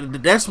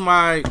that. That's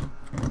my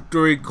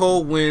story.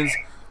 Cole wins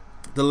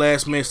the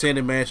last man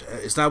standing match.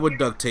 It's not with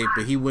duct tape,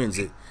 but he wins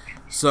it.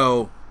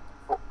 So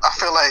I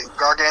feel like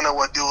Gargano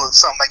would do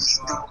something like he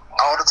do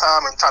all the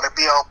time and try to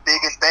be all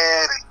big and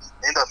bad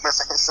and end up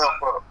messing himself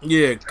up.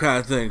 Yeah, kind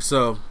of thing.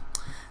 So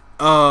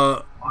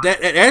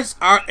that's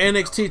our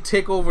NXT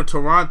TakeOver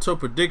Toronto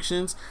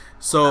predictions.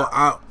 So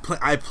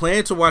I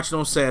plan to watch it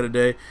on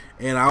Saturday,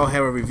 and I'll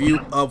have a review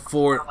up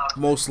for it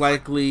most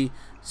likely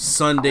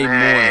Sunday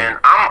morning.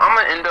 I'm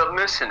gonna end up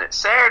missing it.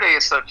 Saturday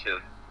is such a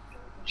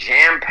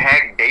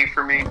jam-packed day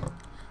for me.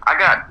 I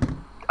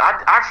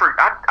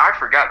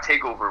forgot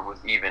TakeOver was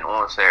even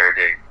on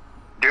Saturday.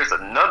 There's a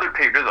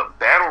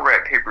Battle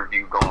Rap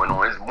pay-per-view going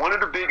on. It's one of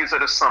the biggest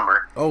of the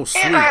summer. Oh,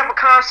 sweet. And I have a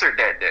concert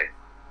that day.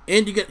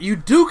 And you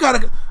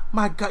gotta.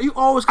 My God, you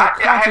always got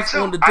concerts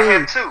on the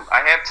day.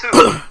 I have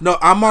two. No,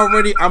 I'm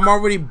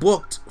already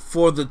booked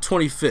for the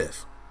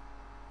 25th.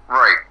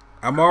 Right.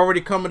 I'm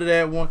already coming to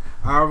that one.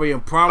 I already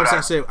promised.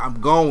 I said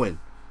I'm going.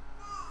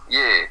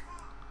 Yeah,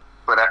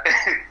 but I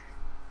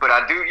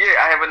do. Yeah,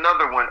 I have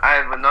another one.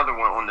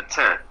 On the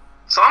 10th.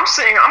 So I'm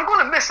saying I'm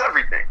gonna miss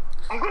everything.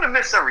 I'm gonna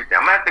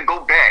have to go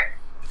back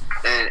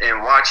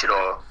and watch it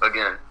all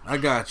again. I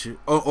got you.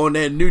 On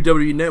that new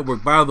WWE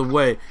Network. By the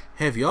way,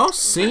 have y'all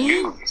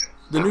seen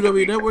the new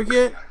WWE Network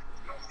yet?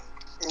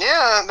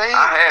 Yeah,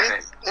 I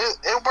haven't.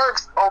 It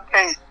works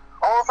okay.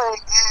 All thing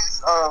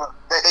is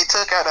that they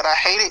took out that I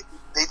hated.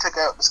 They took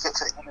out the skip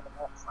to the end of the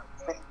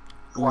match.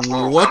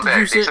 What did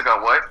you say? They took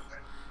out what?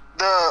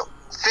 The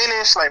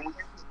finish, like when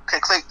you can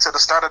click to the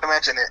start of the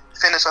match and the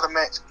finish of the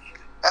match.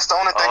 That's the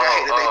only thing I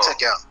hate that they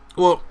took out.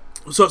 Well,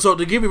 so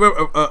to give you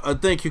a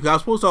thank you, because I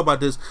was supposed to talk about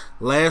this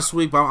last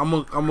week, but I'm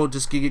gonna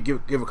just give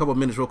a couple of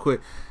minutes real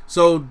quick.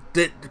 So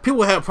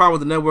people have a problem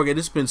with the network, and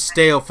it's been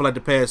stale for like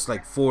the past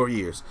 4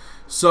 years.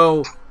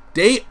 So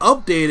they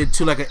updated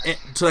to like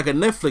a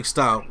Netflix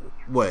style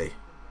way.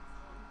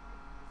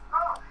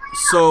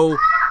 So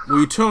when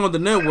you turn on the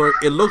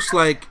network, it looks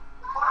like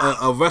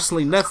a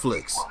wrestling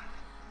Netflix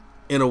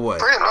in a way.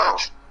 Pretty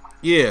much.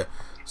 Yeah.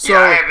 So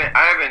yeah,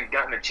 I haven't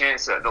gotten a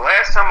chance. The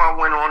last time I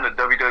went on the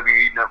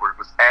WWE Network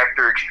was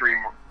after Extreme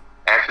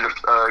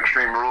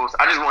Rules.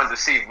 I just wanted to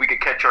see if we could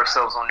catch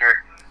ourselves on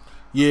there.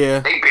 Yeah.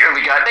 They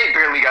barely got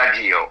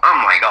Gio.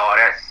 I'm like, oh,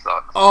 that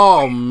sucks.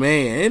 Oh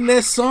man, isn't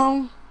that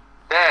song?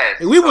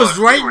 We was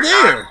right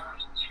there.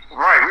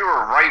 Right, we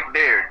were right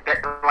there.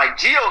 Like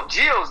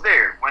Gio's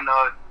there when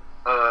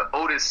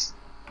Otis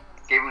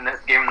gave him the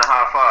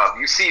high five.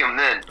 You see him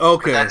then.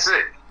 Okay. But that's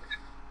it.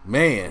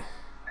 Man.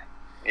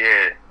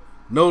 Yeah.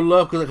 No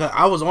love, because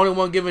I was the only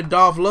one giving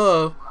Dolph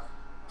love.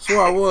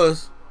 Swear I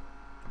was.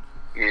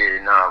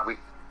 Yeah, nah, we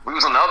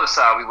was on the other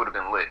side, we would have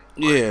been lit.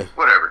 But yeah.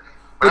 Whatever.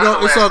 But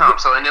that's the last time,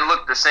 so, and it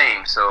looked the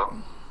same, so.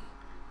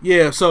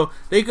 Yeah, so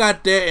they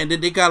got that, and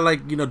then they got,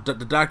 like, the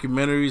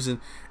documentaries and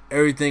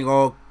everything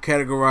all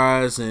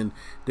categorized, and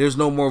there's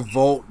no more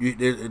Vault.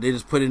 They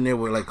just put in there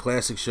with, like,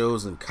 classic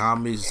shows and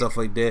comedies and stuff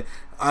like that.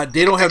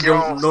 They don't have your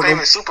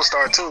favorite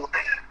superstar, too.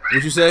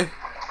 What'd you say?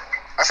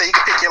 I said you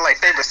can pick your, like,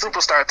 favorite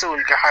superstar, too, and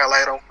you can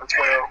highlight them as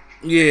well.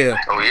 Yeah.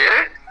 Oh,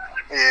 yeah?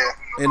 Yeah.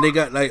 And they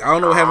got, like, I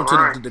don't know what happened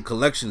to the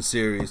collection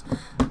series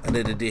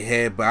that they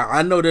had, but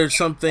I know there's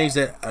some things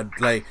that are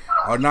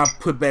not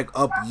put back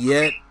up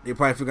yet. They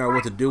probably figure out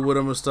what to do with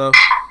them and stuff.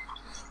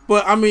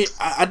 But I mean,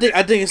 I think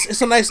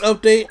it's a nice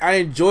update. I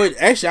enjoyed.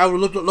 Actually, I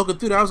was looking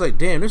through that. I was like,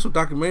 damn, there's some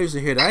documentaries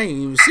in here that I ain't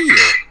even see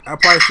yet. I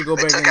probably should go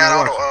back and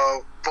watch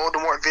all the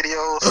Voldemort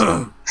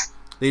videos.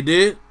 They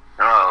did?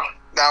 No,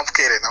 I'm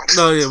kidding.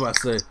 No, yeah, about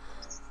to say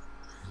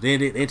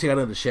they take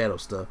out the shadow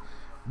stuff.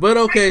 But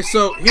okay,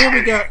 so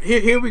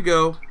here we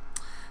go.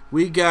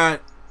 We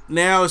got,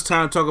 now it's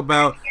time to talk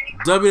about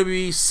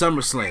WWE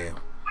SummerSlam.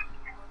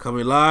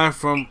 Coming live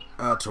from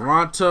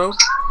Toronto.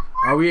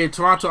 Are we in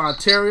Toronto,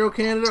 Ontario,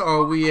 Canada,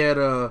 or are we at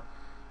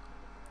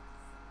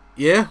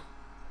yeah?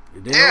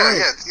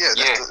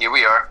 Yeah,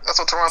 we are. That's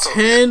what Toronto.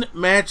 10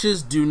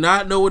 matches. Do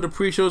not know what the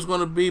pre-show is going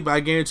to be, but I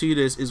guarantee you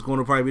this is going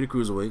to probably be the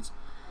Cruiserweights.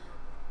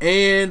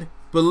 And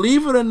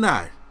believe it or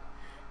not,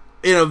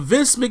 in a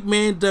Vince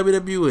McMahon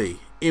WWE,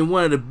 in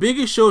one of the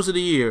biggest shows of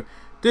the year,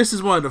 this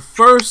is one of the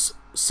first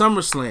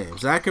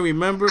SummerSlams I can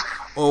remember,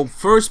 or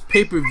first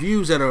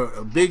pay-per-views that are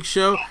a big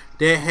show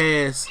that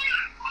has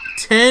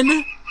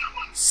 10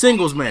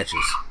 singles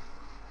matches.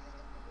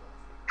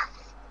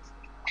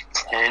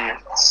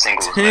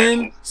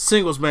 10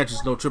 singles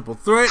matches. No triple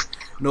threat,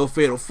 no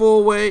fatal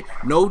 4-way,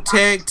 no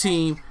tag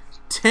team.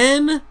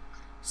 10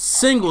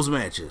 singles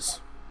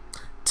matches.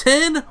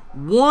 10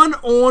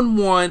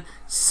 one-on-one,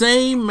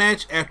 same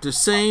match after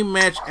same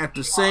match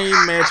after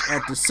same match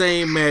after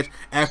same match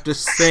after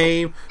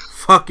same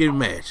fucking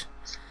match.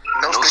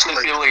 No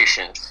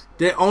stipulations.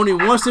 There only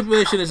one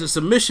stipulation is a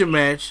submission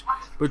match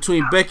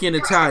between Becky and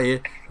Natalya.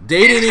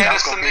 They didn't.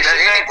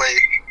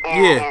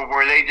 Or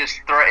were they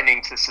just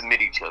threatening to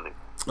submit each other?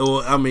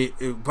 Well, I mean,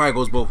 it probably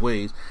goes both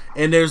ways.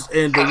 And the it's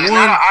one. It's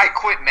not an I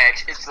Quit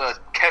match. It's a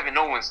Kevin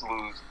Owens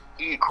lose.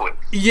 He quit.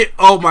 Yeah.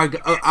 Oh my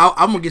God.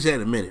 I'm gonna get to that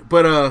in a minute.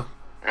 But all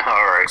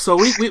right. So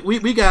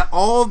we got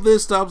all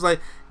this stuff. I was like,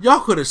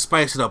 y'all could have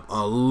spiced it up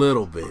a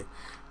little bit.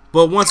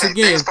 But once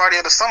again, biggest party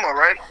of the summer,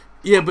 right?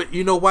 Yeah, but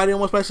you know why they don't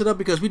want to spice it up?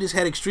 Because we just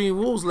had Extreme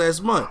Rules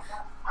last month.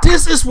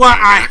 This is why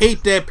I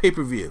hate that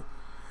pay-per-view.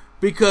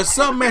 Because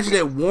some matches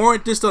that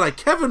warrant this stuff, like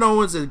Kevin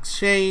Owens and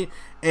Shane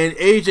and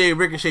AJ and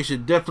Ricochet,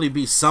 should definitely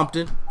be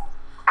something.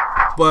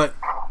 But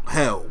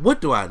hell, what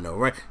do I know,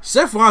 right?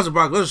 Seth Rollins and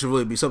Brock Lesnar should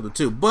really be something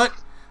too. But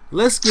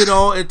let's get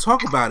on and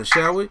talk about it,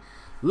 shall we?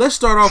 Let's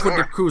start off with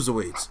the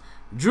Cruiserweights.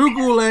 Drew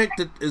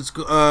Gulak is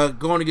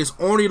going against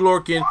Oney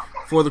Lorcan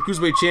for the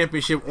Cruiserweight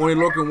Championship. Oney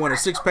Lorcan won a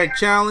six-pack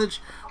challenge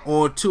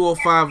on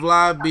 205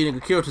 Live, beating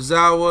Akira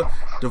Tozawa,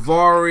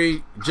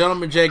 Daivari,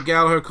 Gentleman Jack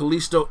Gallagher,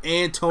 Kalisto,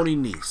 and Tony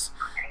Nese.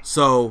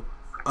 So,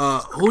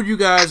 who you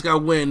guys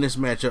got winning this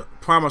matchup?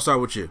 Prime, I'll start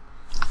with you.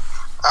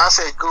 I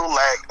say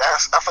Gulak. I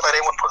feel like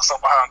they want to put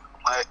something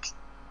behind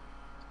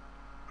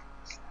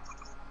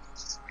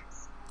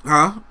Gulak.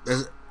 Huh?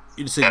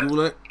 You just say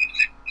Gulak?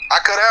 I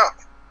cut out.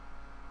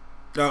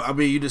 I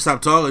mean, you just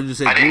stopped talking. You just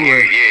said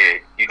Gulak.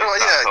 You just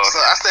yeah. So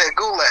I said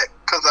Gulak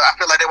because I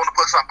feel like they want to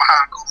put something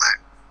behind Gulak.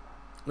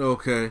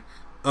 Okay.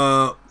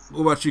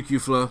 What about you,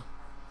 Q-Flow?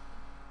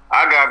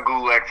 I got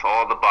Gulak for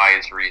all the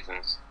bias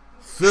reasons.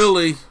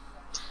 Philly.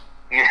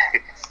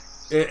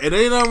 It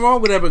ain't nothing wrong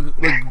with that, but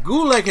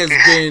Gulak has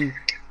been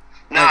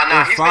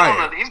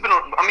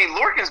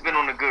Lorcan's been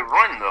on a good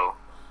run though.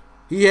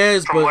 He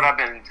has, from what I've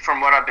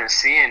been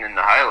seeing in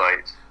the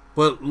highlights.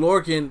 But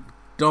Lorcan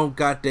don't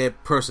got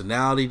that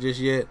personality just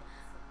yet.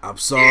 I'm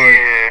sorry.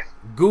 Yeah.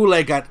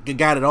 Gulak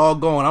got it all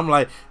going. I'm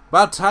like,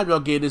 by the time y'all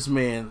get this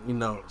man,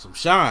 some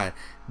shine,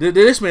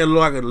 this man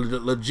look like a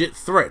legit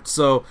threat.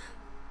 So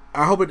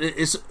I hope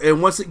it's.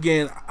 And once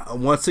again,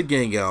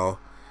 y'all,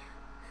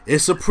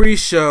 it's a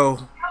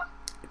pre-show,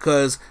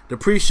 because the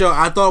pre-show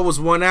I thought was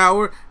 1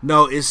 hour.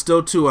 No, it's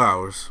still 2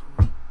 hours.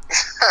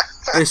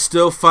 It's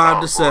still 5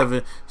 to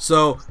 7.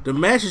 So the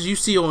matches you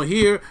see on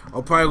here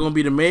are probably going to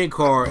be the main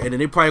card, and then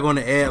they're probably going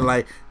to add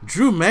like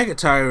Drew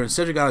McIntyre and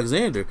Cedric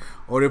Alexander,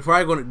 or they're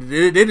probably going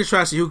to. They're just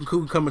trying to see who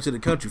can come into the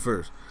country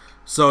first.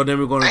 So then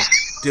we're going to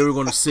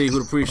see who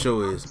the pre-show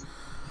is.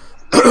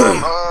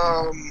 They're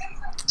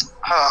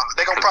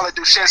gonna probably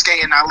do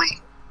Shinsuke and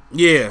Ali.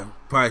 Yeah,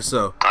 probably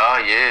so. Oh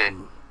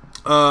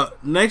yeah.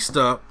 Next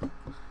up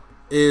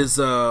is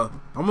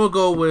I'm gonna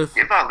go with.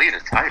 Give Ali the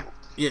title.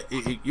 Yeah,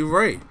 you're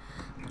right.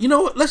 You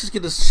know what? Let's just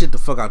get this shit the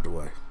fuck out the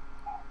way.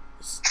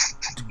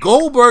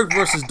 Goldberg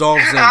versus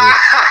Dolph Ziggler.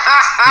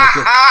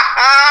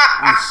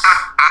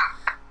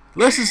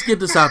 Let's just get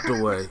this out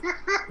the way.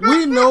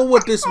 We know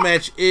what this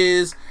match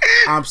is.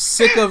 I'm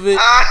sick of it.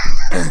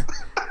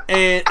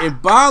 And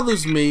it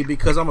bothers me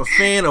because I'm a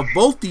fan of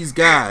both these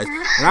guys.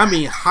 And I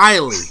mean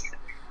highly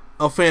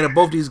a fan of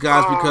both these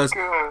guys because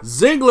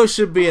Ziggler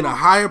should be in a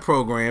higher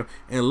program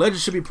and Legend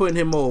should be putting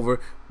him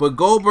over. But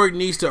Goldberg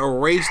needs to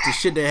erase the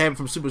shit that happened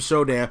from Super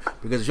Showdown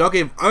because if y'all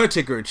gave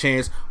Undertaker a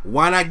chance,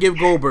 why not give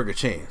Goldberg a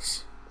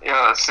chance?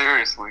 Yeah,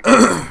 seriously.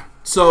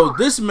 So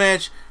this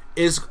match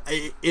is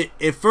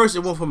at first it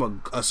went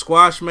from a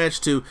squash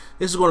match to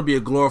this is going to be a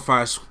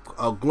glorified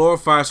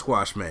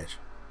squash match.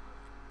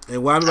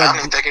 And why I don't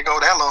even think it go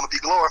that long to be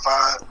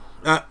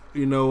glorified.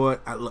 You know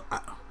what?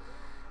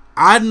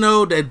 I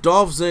know that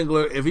Dolph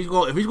Ziggler, if he's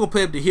gonna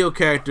play up the heel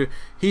character,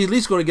 he's at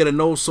least going to get a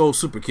no soul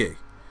super kick.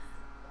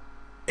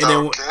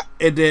 And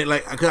then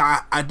like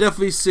I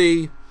definitely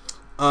see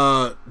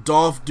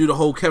Dolph do the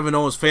whole Kevin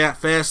Owens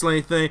fast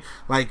lane thing,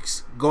 like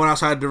going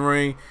outside the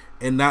ring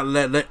and not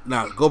let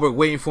Goldberg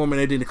waiting for him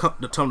and they didn't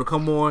the time to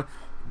come on.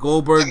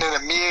 Goldberg. And then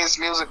the Miz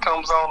music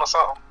comes on or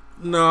something.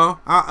 No,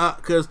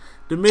 because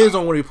the Miz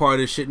don't want to be part of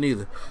this shit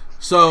neither.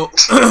 So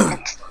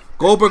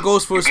Goldberg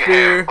goes for a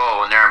spear.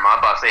 Oh, never mind. I'm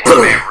about to say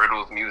Matt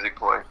Riddle's music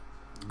play.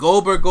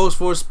 Goldberg goes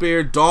for a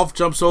spear. Dolph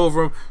jumps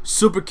over him,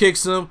 super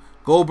kicks him.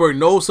 Goldberg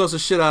no-sells the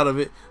shit out of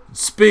it.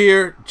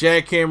 Spear,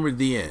 jackhammer,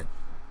 the end.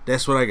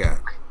 That's what I got.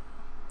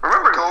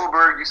 Remember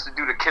Goldberg used to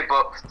do the kip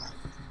up?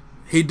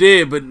 He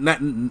did, but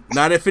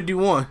not at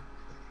 51.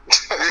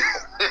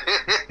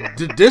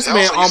 This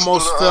man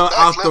almost fell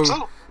out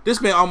the. This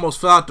man almost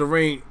fell out the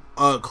ring.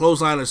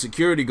 Clothesline a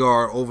security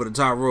guard over the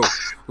top rope.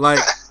 Like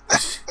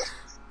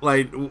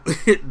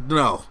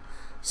no.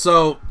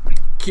 So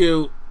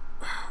Q,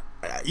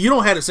 you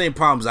don't have the same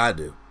problems I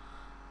do.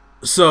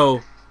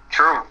 So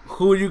true.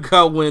 Who you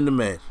got win the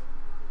match?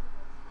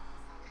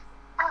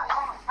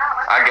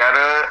 I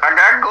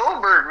got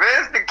Goldberg, man.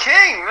 It's the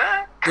king,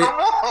 man. Come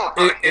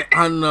on.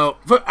 I know.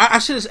 I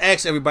should have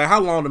asked everybody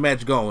how long the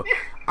match going.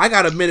 I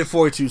got a minute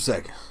 42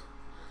 seconds.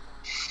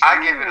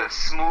 I give it a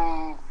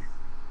smooth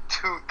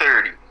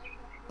 2:30.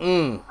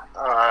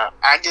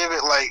 I give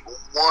it like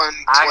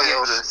 1:12. I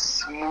give it a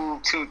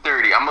smooth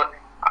 2:30.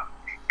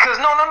 Cause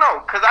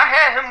cause I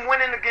had him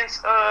winning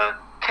against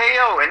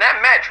KO, and that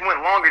match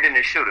went longer than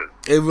it should have.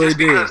 It really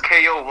did. Because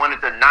KO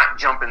wanted to not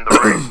jump in the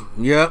ring.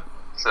 Yep.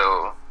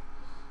 So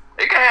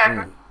it can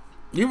happen.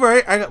 You're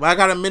right. I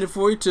got a minute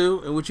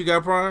 42, and what you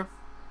got, Prime?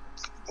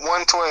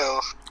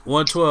 1:12.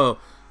 1:12.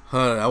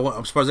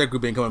 I'm surprised that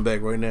group ain't coming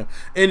back right now.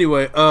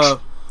 Anyway, when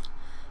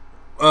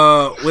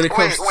it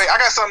comes, wait, I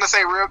got something to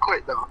say real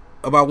quick though.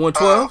 About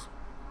 1:12?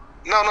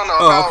 No.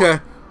 Oh, okay.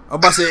 I'm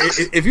about to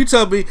say if you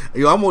tell me,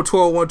 I'm on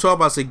 1:12, I'm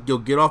about to say, yo,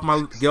 get off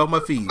my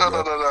feed.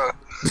 No.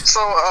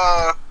 So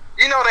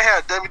you know they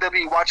had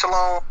WWE Watch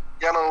Along.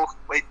 You know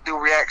they do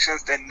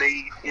reactions, then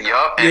they.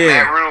 Yup, and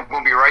Matt Riddle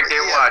gonna be right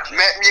there watching.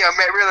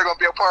 Matt Riddle gonna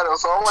be a part of it.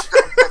 So I want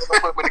them to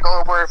put with the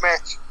Goldberg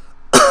match.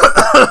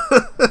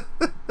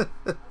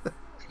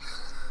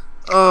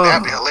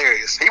 That'd be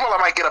hilarious. He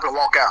might get up and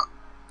walk out.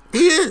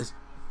 He is.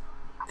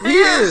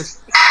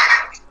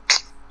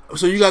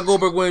 So you got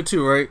Goldberg winning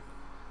too, right?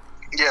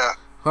 Yeah.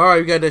 All right,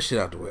 you got that shit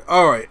out the way.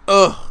 All right.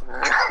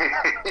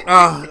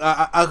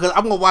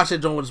 I'm gonna watch that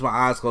joint with my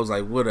eyes closed,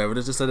 like whatever.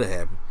 This just let it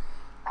happen.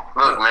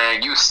 Look,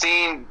 man, you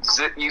seen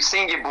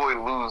your boy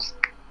lose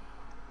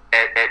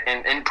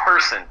in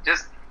person.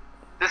 Just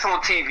this on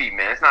TV,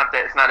 man. It's not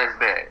as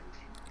bad.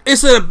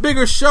 It's at a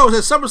bigger show.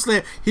 It's at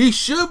SummerSlam. He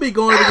should be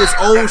going up against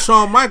old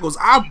Shawn Michaels.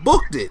 I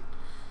booked it,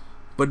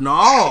 but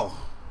no,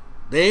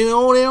 they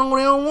don't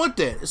want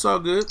that. It's all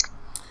good.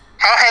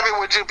 How happy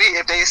would you be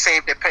if they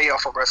saved the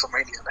payoff for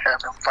WrestleMania to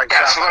have him fight?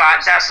 That's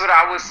what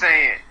I was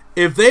saying.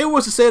 If they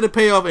was to say the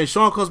payoff and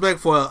Shawn comes back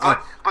for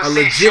but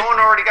legit, Shawn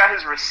already got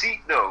his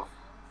receipt though.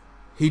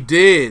 He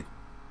did,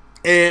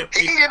 and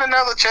he can get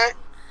another check.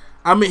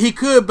 I mean, he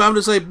could, but I'm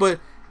just like, but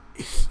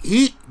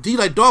he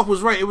like Dolph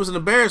was right. It was an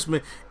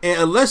embarrassment,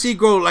 and unless he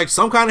grow like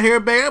some kind of hair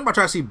back, I'm about to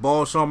try to see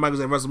bald Shawn Michaels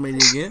at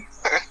WrestleMania again.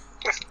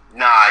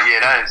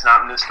 That is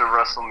not Mr.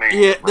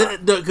 WrestleMania. Yeah,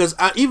 because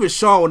even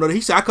Shawn would know.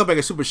 He said, "I come back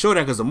at Super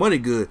Showdown because the money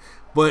good."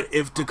 But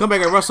if to come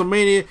back at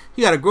WrestleMania,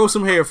 he got to grow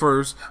some hair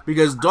first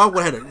because Dolph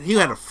had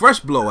a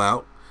fresh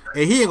blowout,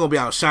 and he ain't gonna be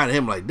outshining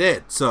him like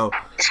that. So,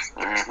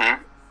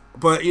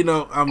 but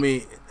I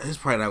mean, it's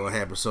probably not gonna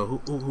happen.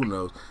 So who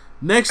knows?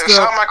 Next if up,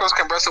 Shawn Michaels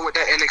can wrestle with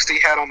that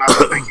NXT hat on, I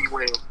think he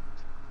will.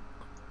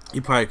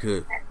 He probably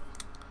could.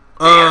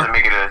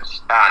 Make it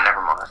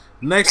never mind.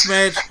 Next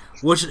match,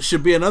 which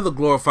should be another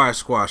glorified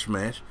squash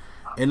match,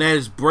 and that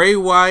is Bray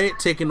Wyatt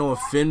taking on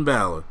Finn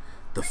Balor,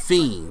 the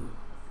Fiend.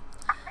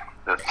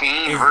 The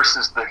Fiend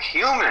versus the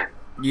Human.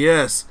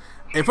 Yes,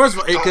 and first of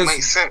all, don't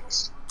make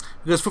sense.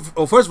 Because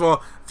first of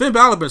all, Finn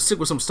Balor been sick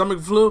with some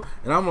stomach flu,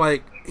 and I'm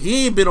like,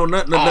 he ain't been on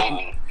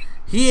nothing.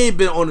 He ain't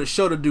been on the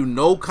show to do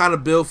no kind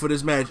of build for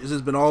this match. It's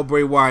just been all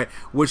Bray Wyatt,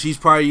 which he's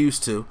probably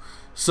used to.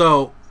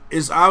 So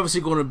it's obviously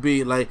going to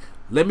be like,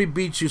 let me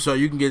beat you so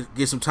you can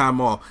get some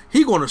time off.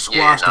 He going to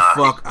squash the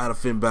fuck out of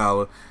Finn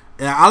Balor,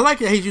 And I like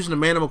that he's using the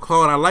Man of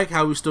McCall, and I like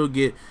how we still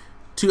get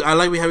two. I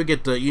like how we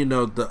get the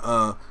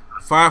the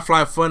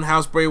Firefly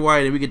Funhouse Bray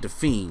Wyatt, and we get the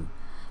Fiend.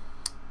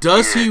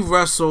 Does he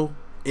wrestle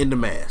in the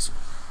mask?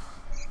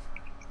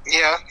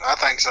 Yeah, I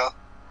think so.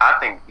 I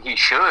think he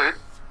should.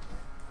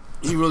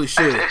 He really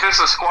should. If it's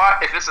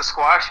a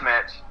squash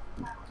match,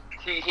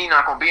 he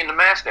not gonna be in the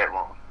match that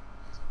long.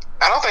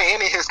 I don't think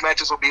any of his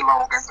matches will be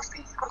long as the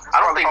Fiend. I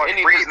don't think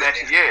any of his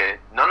matches. Yeah,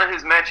 none of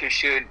his matches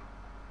should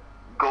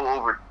go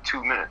over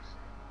 2 minutes.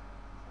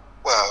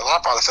 Well, I'll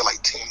probably say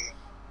like 10,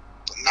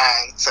 9,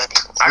 7.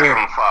 I give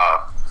him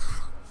 5.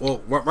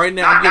 Well, right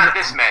now, not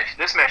this match.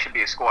 This match should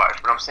be a squash.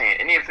 But I'm saying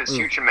any of his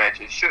future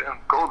matches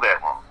shouldn't go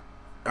that long.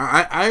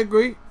 I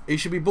agree. It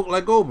should be booked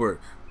like Goldberg.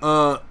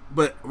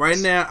 But right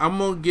now, I'm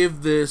gonna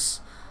give this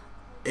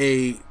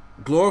a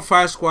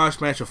glorified squash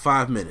match of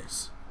 5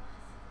 minutes.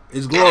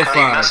 It's glorified.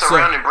 Yeah, mess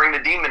around and bring the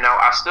Demon out.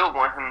 I still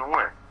want him to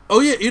win. Oh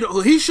yeah,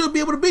 he should be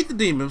able to beat the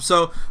Demon.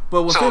 So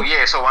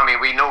I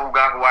mean, we know who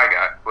got who I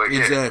got. But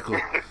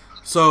exactly.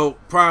 So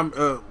Prime,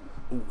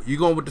 you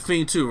going with the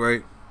Fiend too,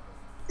 right?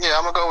 Yeah,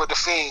 I'm gonna go with the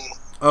Fiend.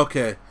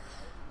 Okay.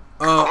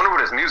 I wonder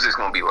what his music's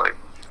gonna be like.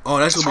 Oh,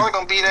 that's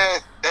gonna be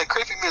that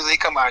creepy music. He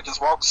come out and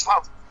just walk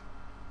slow.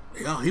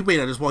 Yeah, he may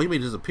not just walk. He may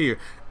just appear.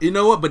 You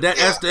know what? But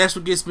that's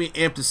what gets me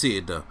amped to see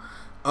it though.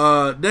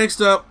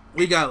 Next up,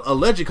 we got a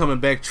legend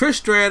coming back. Trish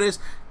Stratus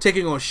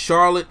taking on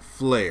Charlotte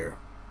Flair.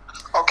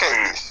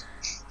 Okay.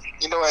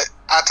 You know what?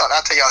 I'll tell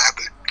y'all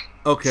after.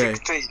 Okay.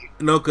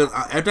 No, because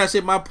after I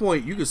say my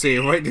point, you can say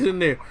it right then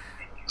and there.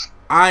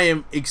 I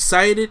am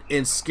excited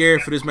and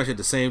scared for this match at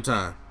the same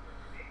time.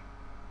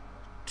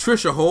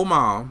 Trish a whole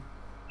mom,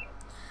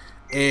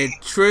 and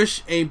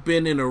Trish ain't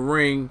been in a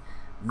ring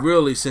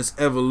really since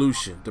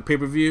Evolution, the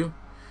pay-per-view.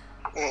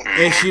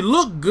 And she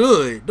looked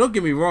good, don't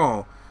get me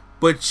wrong,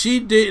 but she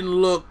didn't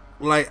look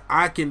like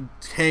I can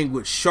hang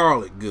with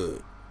Charlotte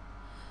good.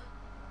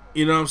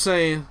 You know what I'm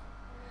saying?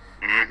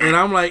 And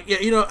I'm like, yeah,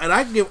 and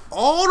I give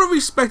all the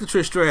respect to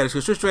Trish Stratus,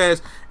 because Trish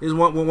Stratus is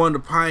one of the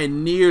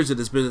pioneers of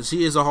this business.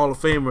 She is a Hall of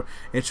Famer,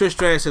 and Trish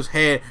Stratus has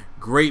had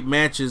great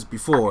matches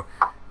before.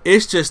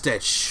 It's just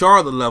that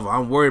Charlotte level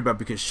I'm worried about,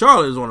 because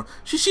Charlotte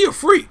is she a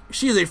freak.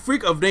 She is a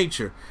freak of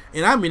nature,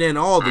 and I mean that in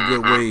all the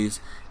good ways.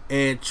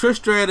 And Trish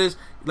Stratus,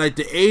 like,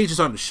 the age is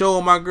starting to show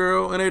on my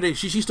girl and everything.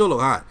 She still look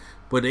hot,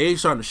 but the age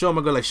starting to show on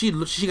my girl. Like, she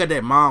got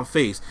that mom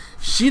face.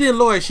 She didn't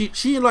look like she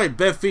didn't like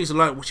Beth Phoenix.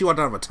 Like, she walked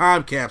out of a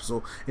time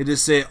capsule and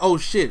just said, "Oh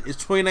shit, it's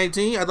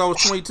 2019. I thought it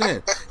was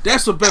 2010."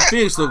 That's what Beth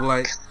Phoenix looked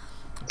like.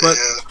 But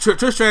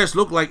Trish Stratus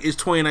looked like it's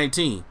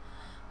 2019.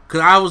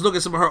 Because I was looking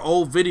at some of her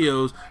old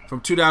videos from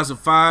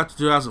 2005 to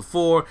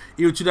 2004,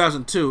 even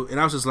 2002, and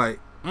I was just like,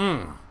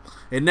 And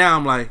now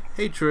I'm like,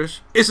 hey, Trish,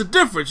 it's a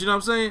difference, you know what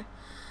I'm saying?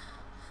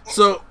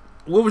 So,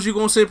 what was you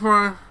going to say,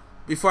 Prime,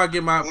 before I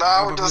get my... No,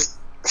 I'm just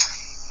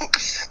going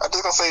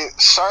to say,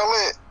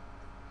 Charlotte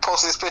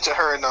posted this picture of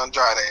her and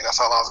Andrade. That's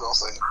all I was going to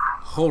say.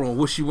 Hold on,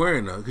 what's she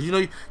wearing, though? Because,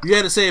 you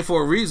had to say it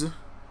for a reason.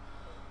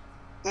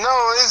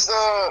 No, it's,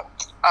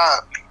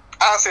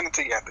 I'll send it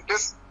to you after.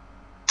 Just...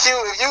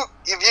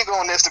 If you go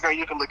on Instagram,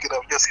 you can look it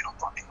up. You'll see what I'm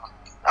talking about.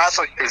 I'll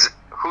show you.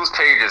 Whose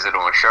page is it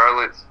on?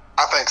 Charlotte's?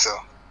 I think so.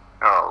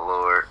 Oh,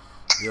 Lord.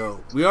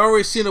 Yo, we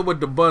already seen her with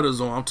the butters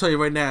on. I'm telling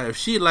you right now, if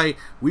she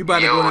we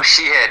about to go. Yo,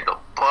 she had the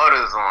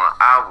butters on.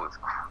 I was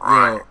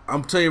crying. Yo,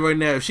 I'm telling you right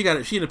now, if she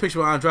in a picture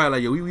with Andrade,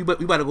 like, yo, we about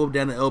to go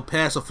down to El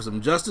Paso for some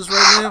justice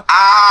right now.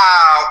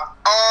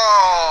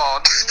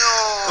 Oh no!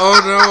 Oh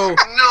no!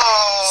 No!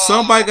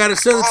 Somebody got to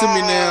send it to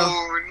me now.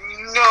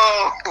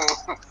 No!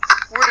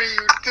 What are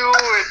you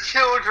doing?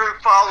 Children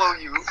follow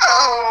you.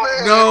 Oh,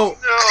 man. No.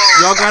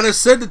 Y'all gotta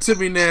send it to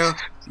me now.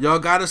 Y'all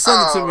gotta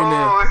send it to me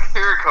now. Oh,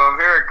 here it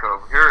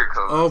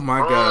comes. Oh my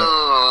God.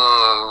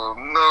 Oh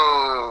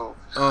no.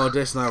 Oh,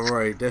 that's not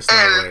right. That's not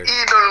right.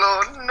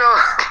 Idolo, no.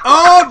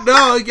 Oh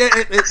no!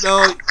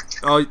 No.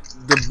 Oh,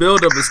 the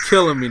buildup is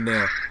killing me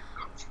now.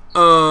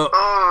 Oh,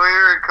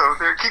 here it comes.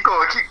 Here, keep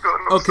going.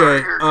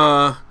 Okay.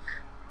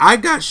 I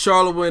got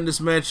Charlotte win this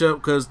matchup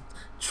because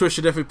Trish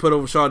should definitely put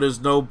over Charlotte. There's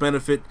no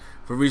benefit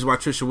for reason why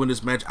Trish should win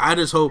this match. I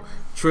just hope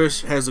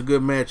Trish has a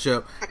good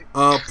matchup.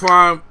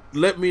 Prime,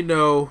 let me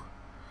know.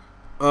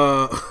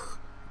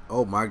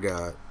 Oh my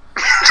God.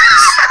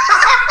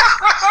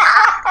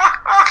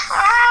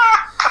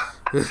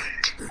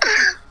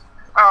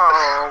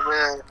 Oh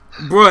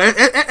man, bro,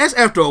 that's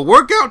after a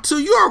workout too.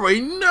 You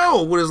already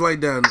know what it's like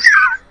down there.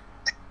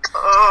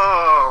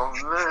 Oh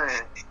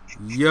man.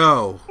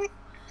 Yo.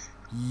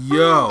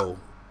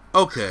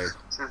 Okay.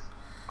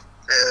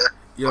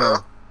 Yo.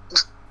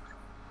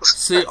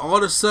 See, all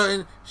of a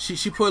sudden,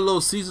 she put a little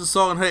seasoned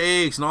salt in her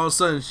eggs, and all of a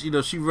sudden,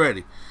 she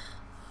ready.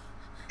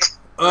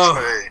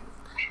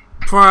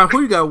 Prime,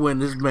 who you got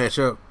winning this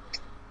matchup?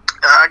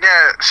 I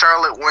got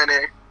Charlotte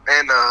winning,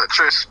 and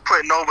Trish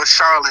putting over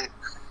Charlotte.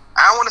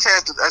 I don't want to say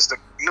as the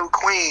new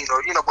queen,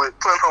 or but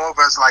putting her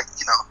over as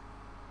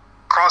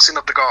crossing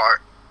up the guard.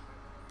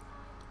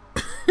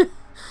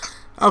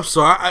 I'm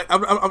sorry.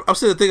 I'm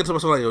sitting thinking to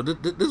myself like, yo,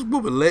 this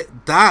woman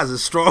dies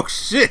is strong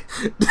shit.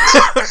 Yeah,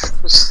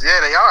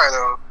 they are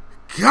though.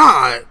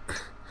 God.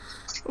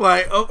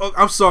 Like,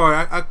 I'm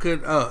sorry, I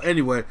could.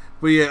 Anyway,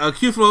 but yeah,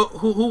 Q-Flow,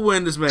 who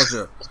win this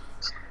matchup?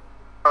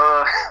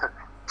 I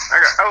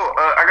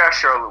got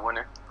Charlotte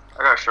winning.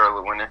 I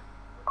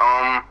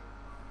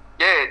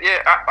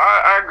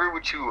agree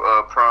with you,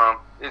 Prom.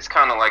 It's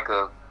kind of like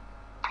a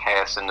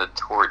passing the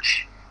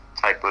torch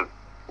type of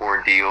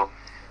ordeal.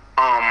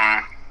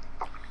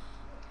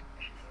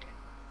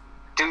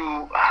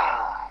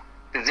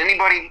 Does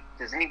anybody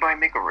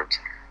make a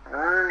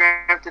return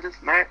after this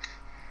match?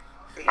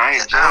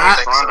 Nia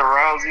Jax, Ronda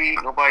Rousey,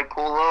 nobody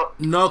pull up?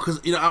 No, because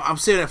I'm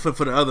saying that for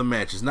the other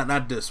matches,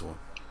 not this one.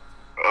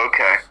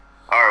 Okay.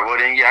 All right. Well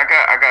then, yeah,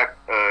 I got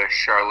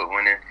Charlotte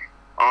winning.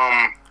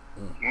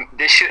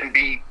 This shouldn't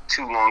be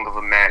too long of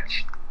a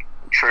match.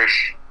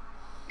 Trish,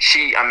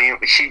 she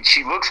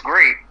looks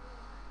great.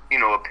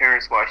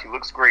 Appearance wise, she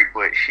looks great,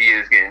 but she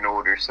is getting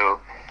older, so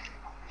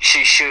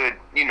she should.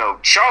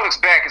 Charlotte's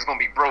back is gonna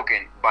be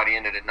broken by the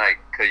end of the night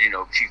because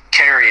she's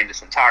carrying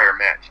this entire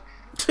match.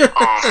 And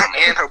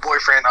her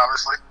boyfriend,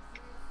 obviously.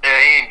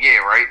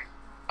 Right.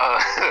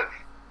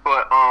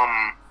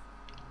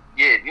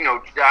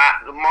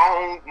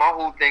 My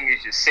whole thing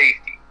is just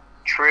safety.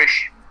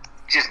 Trish,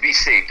 just be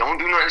safe. Don't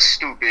do nothing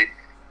stupid.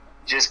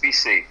 Just be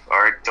safe. All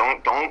right.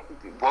 Don't.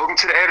 Welcome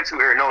to the Attitude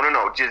Era.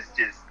 No. Just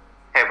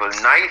have a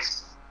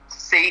nice,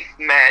 safe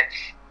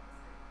match.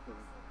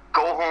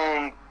 Go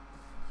home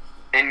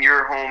in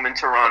your home in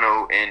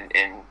Toronto and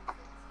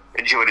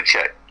enjoy the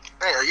check.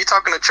 Hey, are you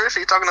talking to Trish or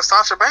are you talking to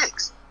Sasha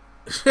Banks?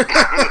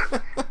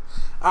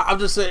 I'm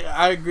just saying,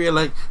 I agree.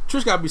 Like,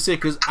 Trish gotta be sick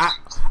because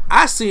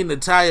I seen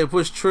Natalya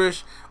push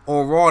Trish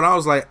on Raw and I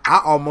was like, I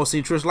almost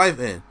seen Trish life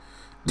end.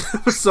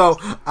 So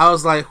I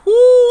was like,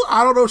 whoo,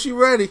 I don't know if she's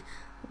ready,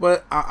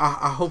 but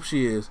I hope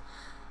she is.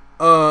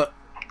 The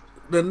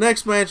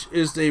next match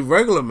is a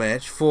regular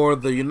match for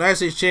the United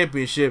States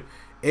Championship.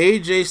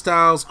 AJ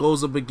Styles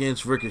goes up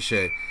against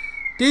Ricochet.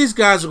 These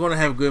guys are going to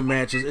have good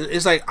matches.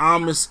 It's like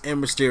Amos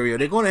and Mysterio.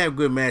 They're going to have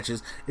good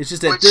matches. It's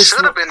just that Which this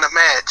should have been the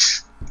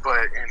match,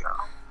 but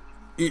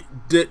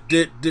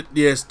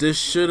yes, this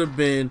should have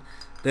been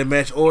that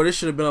match, or this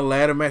should have been a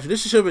ladder match.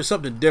 This should have been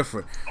something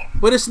different,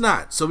 but it's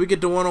not. So we get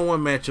the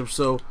one-on-one matchup.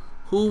 So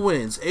who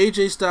wins,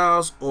 AJ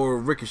Styles or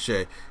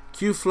Ricochet?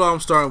 Q-Flow,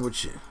 I'm starting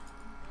with you.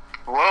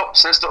 Well,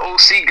 since the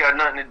OC got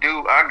nothing to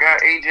do, I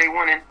got AJ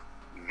winning.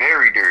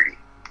 Very dirty.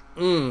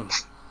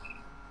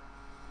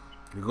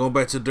 You're going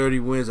back to dirty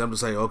wins. I'm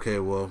just like, okay,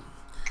 well,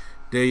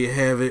 there you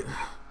have it.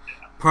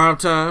 Prime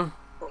time.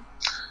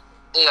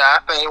 Yeah, I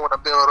think they want to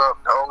build up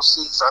the OC,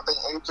 so I think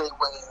AJ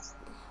wins.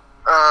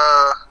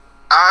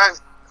 I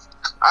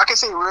can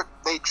see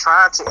they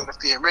tried to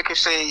interfere.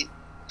 Ricochet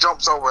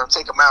jumps over and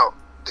take him out.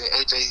 Then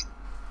AJ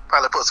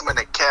probably puts him in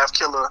that calf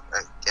killer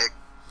and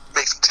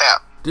makes him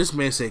tap. This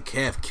man said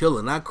calf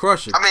killer, not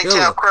crusher. I mean killer.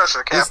 calf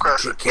crusher. Calf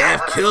crusher.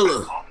 Calf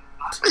killer.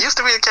 It used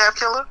to be a calf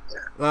killer.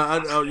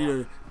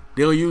 Yeah.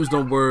 They'll use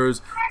them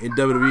words in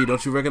WWE.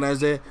 Don't you recognize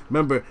that?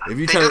 Remember, if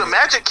you try to do the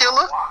magic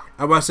killer.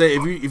 I'm about to say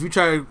if you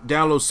try to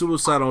download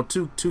Suicide on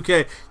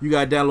 2K, you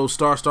gotta download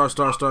star.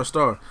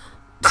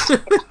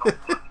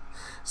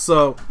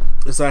 So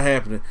it's not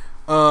happening.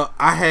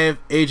 I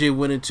have AJ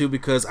winning too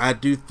because I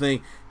do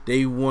think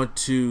they want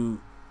to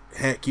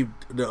keep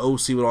the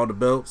OC with all the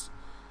belts.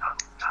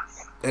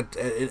 In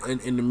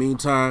the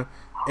meantime,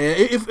 and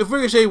if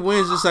Ricochet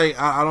wins, it's like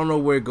I don't know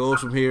where it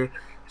goes from here.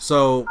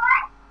 So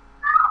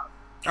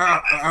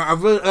I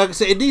really, like I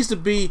said, it needs to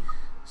be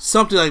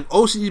something like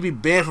OC needs to be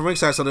banned from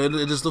ringside, so that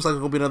it just looks like it's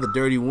gonna be another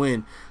dirty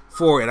win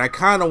for it. I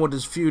kind of want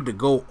this feud to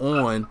go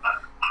on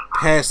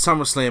past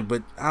SummerSlam,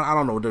 but I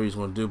don't know what WWE's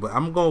gonna do. But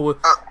I'm going with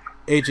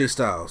AJ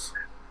Styles.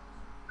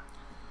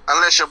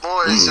 Unless your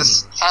boys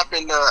just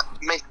happen to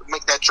make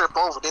that trip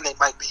over, then they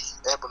might be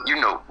able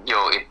to.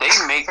 If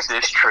they make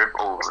this trip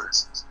over,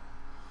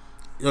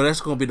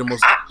 that's gonna be the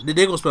most. They're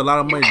gonna spend a lot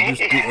of money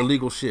to do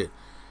illegal shit.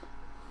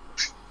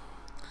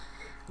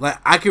 Like,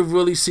 I could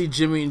really see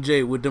Jimmy and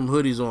Jay with them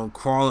hoodies on,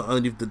 crawling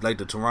underneath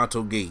the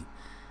Toronto gate,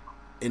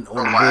 and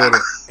on the border,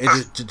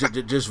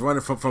 and just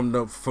running from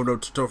the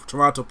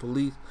Toronto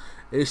police.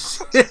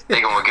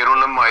 They gonna get on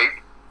the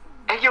mic.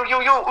 Hey, yo,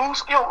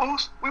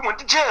 Oos, we went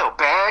to jail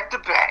back to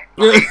back.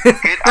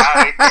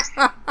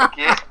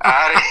 Get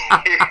out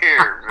of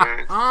here,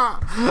 man.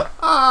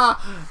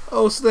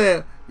 Oh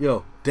snap,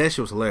 yo, that shit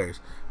was hilarious.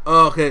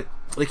 Okay,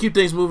 they keep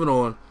things moving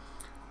on.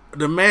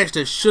 The match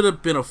that should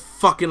have been a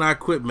fucking I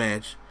Quit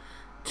match.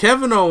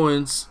 Kevin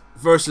Owens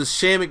versus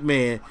Shane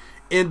McMahon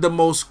in the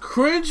most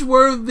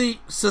cringeworthy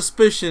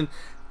suspicion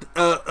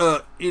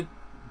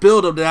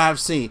build-up that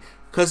I've seen.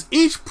 Because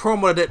each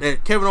promo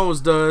that Kevin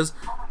Owens does,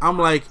 I'm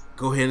like,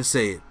 go ahead and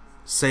say it.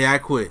 Say I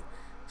quit.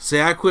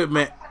 Say I quit,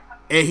 man.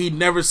 And he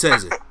never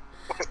says it.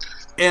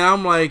 And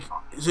I'm like,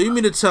 so you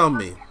mean to tell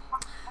me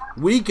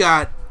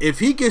if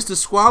he gets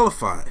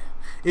disqualified,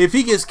 if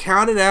he gets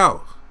counted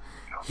out,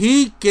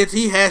 he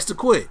has to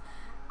quit.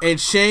 And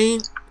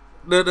Shane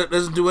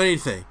doesn't do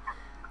anything.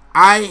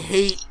 I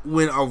hate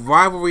when a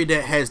rivalry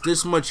that has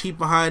this much heat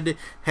behind it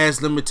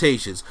has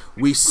limitations.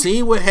 We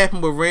seen what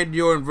happened with Randy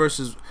Orton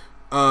versus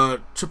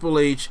Triple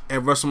H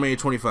at WrestleMania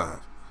 25.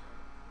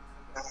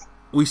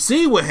 We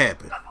see what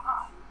happened,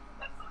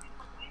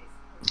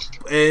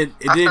 and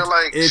it did.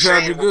 It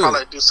tried to do good.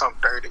 Probably do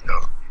something dirty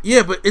though.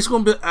 Yeah, but it's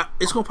gonna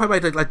probably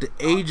like the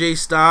AJ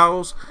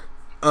Styles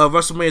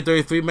WrestleMania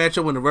 33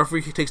 matchup when the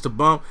referee takes the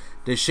bump,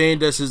 then Shane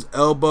does his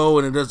elbow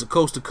and it does the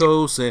coast to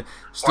coast and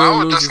still I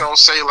was loses. just gonna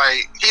say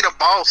like he the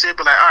boss. He'd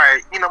be like, all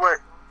right, you know what?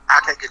 I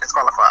can't get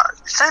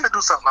disqualified. Shane to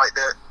do something like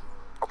that.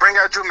 Or bring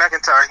out Drew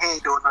McIntyre. He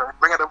ain't doing nothing.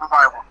 Bring out the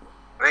Revival.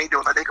 They ain't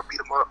doing nothing. They can beat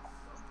him up.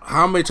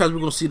 How many times we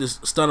gonna see this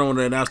stunner on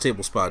the announce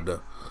table spot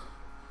though?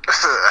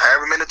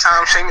 However many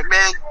times Shane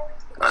McMahon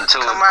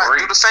until come out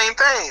and do the same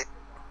thing.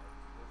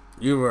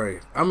 You're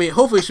right. I mean,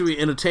 hopefully it should be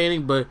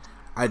entertaining, but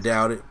I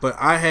doubt it. But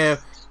I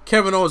have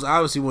Kevin Owens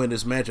obviously win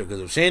this matchup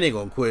because if Shane ain't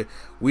gonna quit,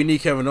 we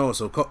need Kevin Owens,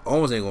 so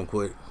Owens ain't gonna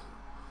quit.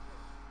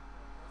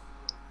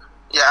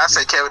 Yeah, I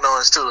say Kevin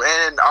Owens too,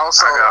 and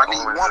also I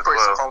need one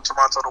person from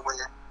Toronto to win.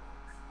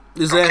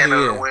 Exactly.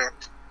 To Yeah. win.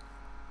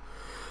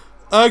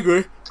 I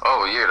agree.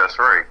 Oh yeah, that's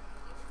right.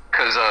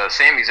 Cause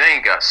Sami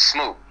Zayn got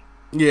smoked.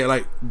 Yeah,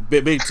 like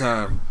big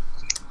time.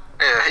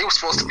 Yeah, he was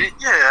supposed to be.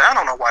 Yeah, I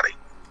don't know why they.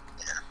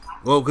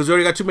 Well, because you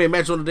already got too many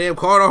matches on the damn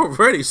card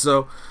already,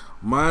 so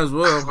might as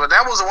well. But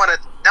that was the one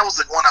that was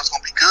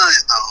gonna be good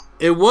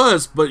though. It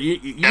was, but you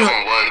that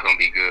one was gonna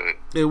be good.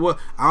 It was.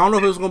 I don't know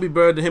if it was gonna be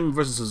better than him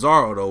versus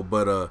Cesaro though,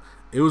 but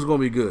it was gonna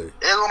be good.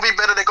 It's gonna be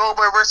better than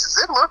Goldberg versus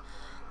Ziggler.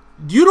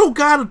 You don't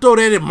gotta throw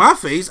that in my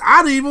face.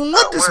 I didn't even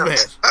want this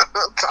match.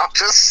 I'm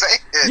just saying.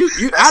 I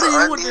didn't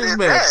even want this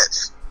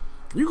match.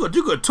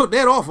 You could took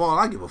that off. All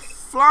I give a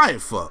flying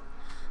fuck.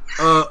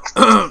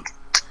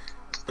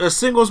 A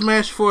singles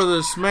match for the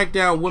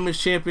SmackDown Women's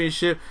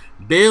Championship: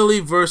 Bayley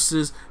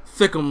versus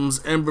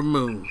Thickums Ember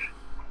Moon.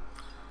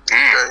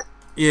 Okay.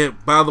 Yeah.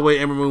 By the way,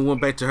 Ember Moon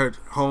went back to her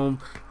home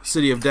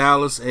city of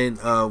Dallas, and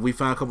we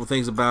found a couple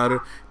things about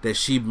her that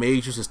she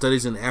majored in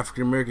studies in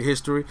African American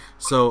history.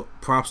 So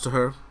props to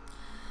her.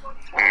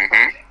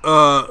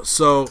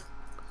 So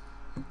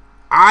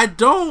I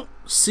don't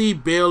see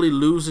Bayley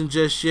losing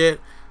just yet,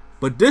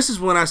 but this is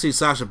when I see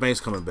Sasha Banks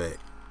coming back.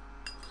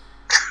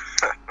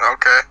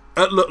 Okay.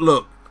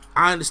 Look,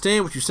 I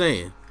understand what you're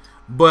saying,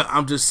 but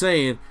I'm just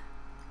saying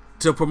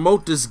to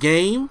promote this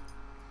game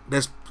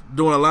that's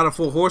doing a lot of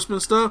Four Horsemen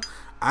stuff.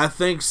 I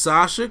think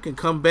Sasha can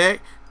come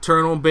back,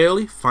 turn on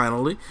Bayley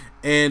finally,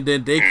 and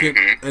then they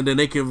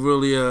can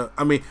really.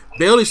 I mean,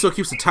 Bayley still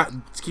keeps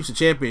the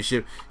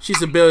championship. She's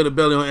the belly to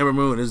belly on Ember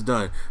Moon. It's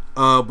done.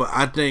 But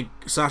I think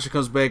Sasha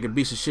comes back and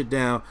beats the shit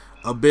down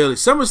of Bayley.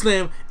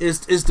 SummerSlam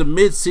is the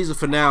mid-season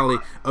finale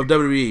of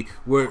WWE,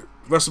 where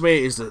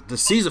WrestleMania is the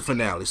season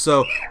finale.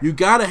 So you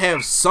gotta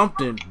have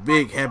something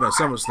big happen at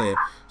SummerSlam.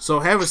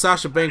 So having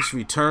Sasha Banks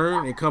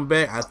return and come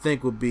back, I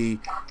think would be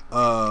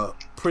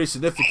pretty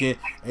significant,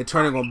 and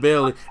turning on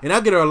Bayley. And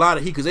I'll get her a lot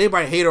of heat because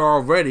everybody hate her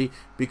already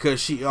because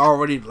she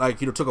already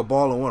took a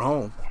ball and went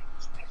home.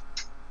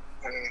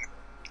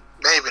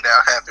 Maybe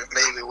that'll happen.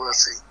 Maybe we'll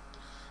see.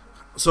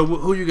 So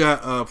who you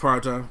got prior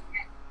time?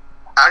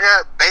 I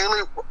got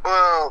Bayley.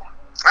 Well,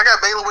 I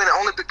got Bayley winning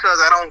only because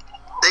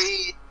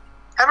they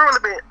haven't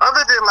really been,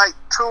 other than like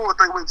 2 or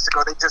 3 weeks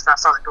ago, they just not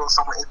started doing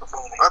something in April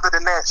Fool. Other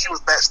than that, she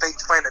was backstage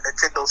playing the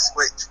Nintendo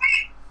Switch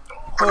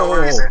for no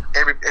reason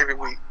every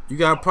week. You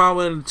got a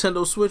problem with the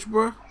Nintendo Switch,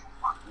 bro?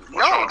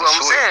 No, but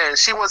I'm saying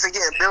she wasn't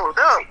getting built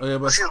up. Oh, yeah,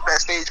 but she was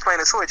backstage playing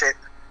the Switch, and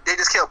they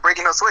just kept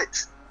breaking her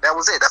Switch. That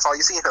was it. That's all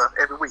you see her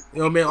every week. You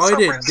know what I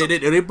mean?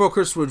 All they broke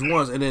her Switch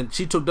once, and then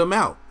she took them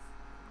out.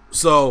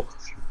 So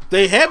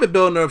they have been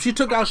building her up. She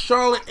took out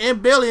Charlotte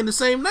and Bayley in the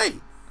same night.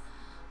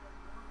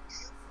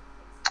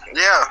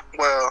 Yeah,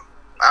 well,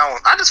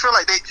 I just feel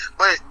like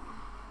but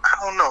I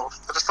don't know.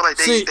 I just feel like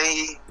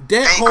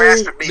that whole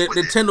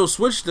Nintendo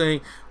Switch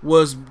thing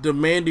was the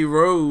Mandy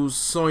Rose,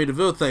 Sonya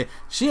Deville thing.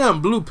 She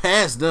blew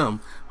past them,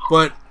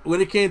 but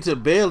when it came to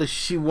Bayley,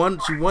 she won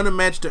a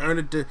match to earn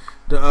it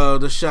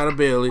the shot of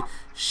Bayley.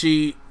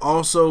 She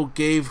also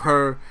gave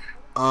her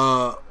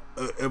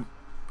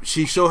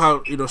she showed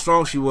how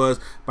strong she was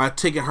by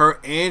taking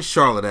her and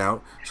Charlotte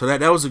out. So that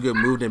was a good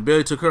move. Then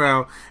Bayley took her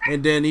out,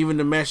 and then even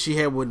the match she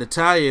had with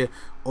Natalya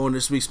on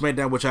this week's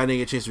SmackDown, which I didn't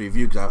get a chance to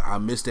review because I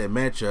missed that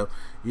matchup.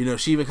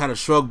 She even kind of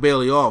shrugged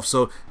Bayley off.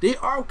 So they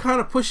are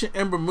kind of pushing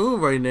Ember Moon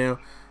right now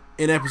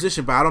in that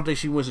position, but I don't think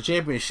she wins the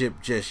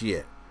championship just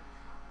yet.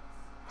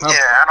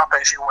 I don't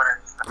think she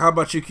wins. How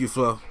about you,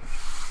 Q-Flow?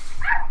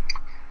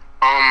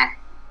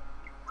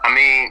 I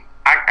mean,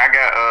 I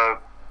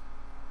got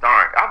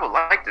darn, I would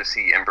like to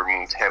see Ember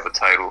Moon have a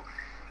title,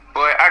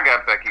 but I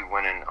got Becky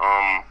winning.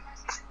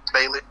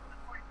 Bayley.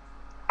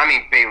 I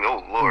mean Bayley.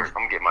 Oh Lord,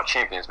 I'm getting my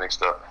champions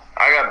mixed up.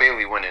 I got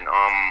Bayley winning.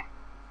 I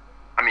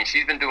mean,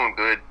 she's been doing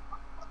good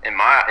in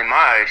my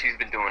eyes. She's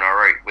been doing all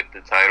right with the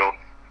title,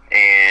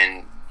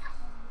 and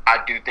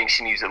I do think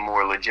she needs a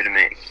more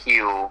legitimate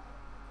heel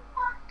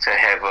to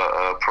have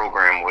a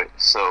program with.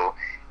 So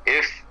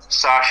if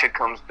Sasha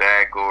comes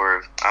back, or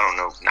if, I don't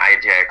know,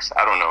 Nia Jax,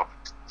 I don't know,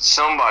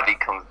 somebody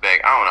comes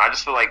back, I don't know, I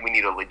just feel like we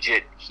need a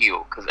legit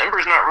heel, because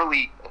Ember's not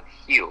really a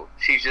heel.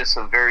 She's just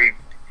a very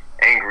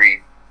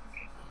angry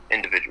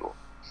individual.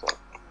 So.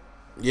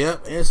 Yeah,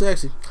 and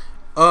sexy.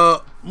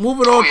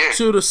 Moving on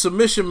to the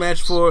submission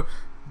match for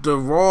the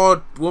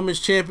Raw Women's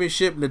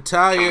Championship,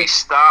 Natalya. Can we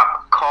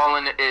stop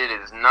calling it? It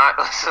is not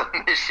a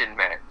submission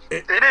match.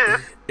 It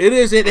is. It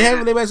is. They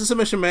have a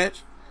submission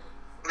match.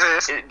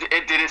 Did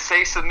it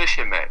say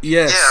submission match?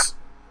 Yes.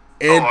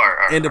 Yeah.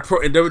 And the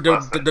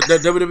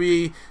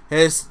WWE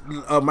has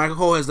Michael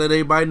Cole has let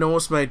everybody know on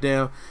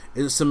SmackDown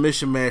it's a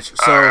submission match.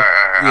 So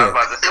I was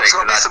about to say, it was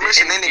gonna be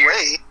submission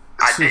anyway.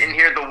 I didn't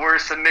hear the word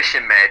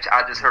submission match.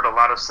 I just heard a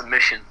lot of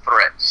submission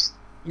threats.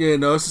 Yeah,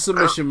 no, it's a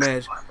submission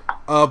match.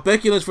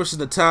 Becky Lynch versus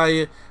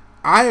Natalya.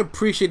 I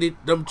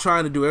appreciate them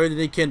trying to do everything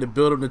they can to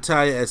build up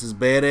Natalya as his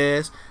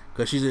badass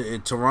because she's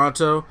in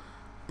Toronto.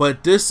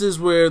 But this is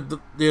where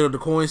the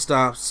coin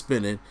stops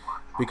spinning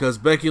because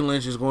Becky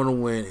Lynch is going to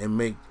win and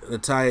make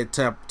Natalya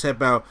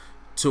tap out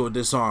to a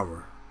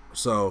disarmer.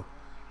 So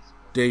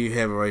there you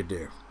have it right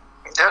there.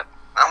 Yep,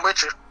 I'm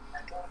with you.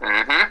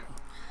 Mm-hmm.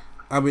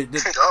 I mean,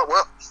 oh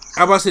well.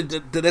 I'm about to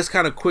say that's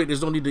kind of quick.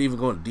 There's no need to even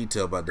go into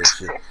detail about that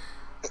shit.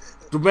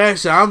 The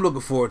match that I'm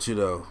looking forward to,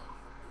 though,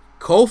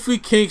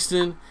 Kofi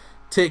Kingston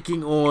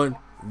taking on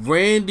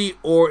Randy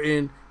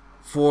Orton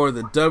for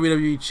the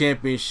WWE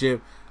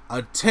Championship.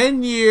 A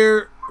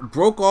 10-year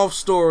broke-off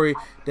story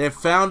that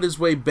found its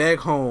way back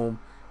home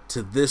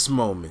to this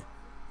moment.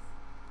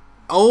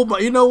 Oh,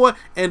 but you know what?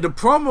 And the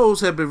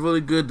promos have been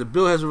really good. The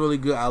build has been really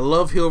good. I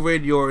love heel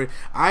Randy Orton.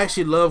 I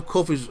actually love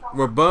Kofi's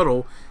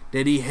rebuttal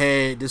that he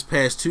had this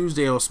past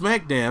Tuesday on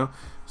SmackDown.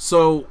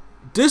 So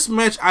this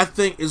match, I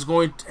think, is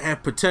going to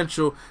have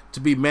potential to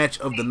be match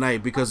of the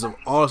night because of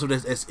all the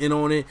stuff that's in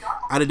on it.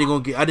 I think they're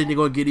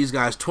gonna get these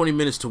guys 20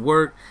 minutes to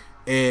work.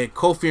 And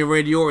Kofi and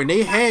Randy Orton,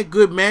 they had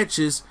good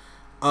matches,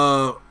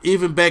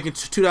 even back in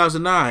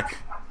 2009.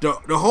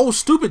 The whole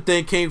stupid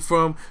thing came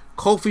from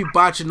Kofi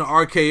botching the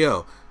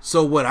RKO.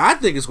 So what I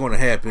think is going to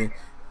happen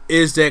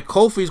is that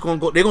Kofi's going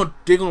to go. They're going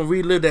to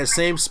relive that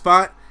same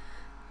spot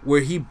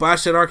where he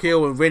botched that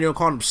RKO and Randy Orton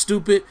called him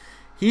stupid.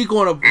 He's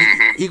gonna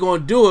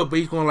do it, but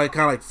he's gonna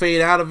kind of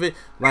fade out of it.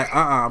 Like,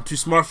 I'm too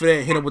smart for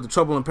that. Hit him with the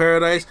Trouble in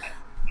Paradise.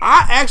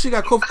 I actually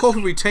got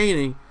Kofi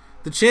retaining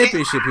the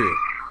championship here.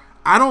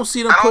 I don't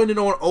see them putting it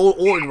on old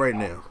Orton right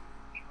now.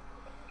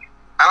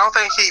 I don't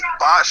think he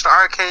botched the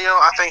RKO.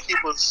 I think he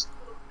was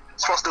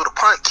supposed to do the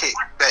punt kick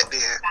back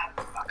then,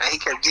 and he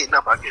kept getting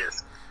up, I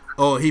guess.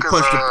 Oh, he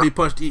punched.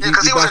 Because he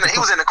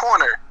was in the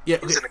corner. Yeah,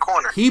 he was in the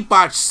corner. He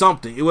botched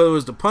something, whether it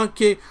was the punt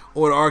kick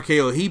or the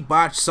RKO. He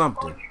botched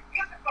something.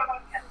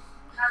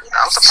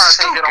 I'm surprised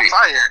he didn't get on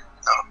fire.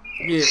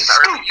 Yeah. He's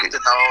not really used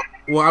it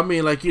though. Well, I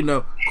mean, like,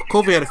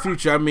 Kofi had a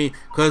future. I mean,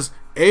 because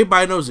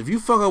everybody knows if you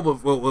fuck up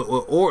with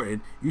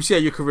Orton, you see how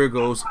your career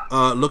goes.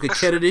 Look at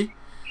Kennedy.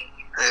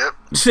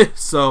 Yep.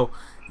 So,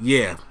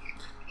 yeah.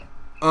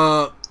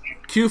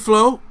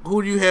 Q-Flow,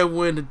 who do you have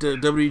win the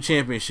WWE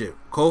Championship?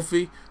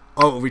 Kofi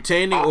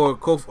retaining or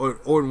Kofi or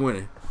Orton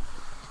winning?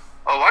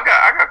 Oh, I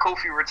got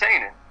Kofi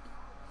retaining.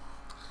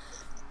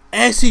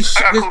 As he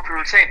I got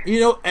Kofi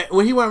retaining.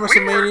 When he went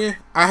WrestleMania,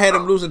 I had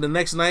him losing the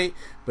next night,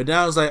 but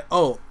now I was like,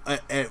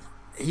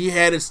 he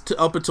had it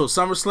up until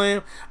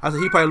SummerSlam. I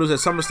said he probably lose at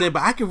SummerSlam,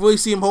 but I can really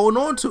see him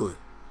holding on to it.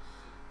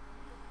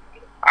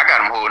 I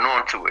got him holding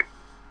on to it.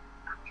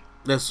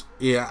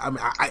 I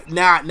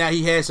mean, now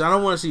he has. So I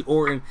don't want to see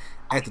Orton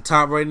at the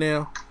top right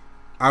now.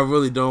 I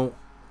really don't,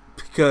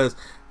 because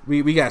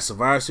we got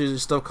Survivor Series and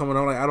stuff coming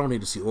on. Like, I don't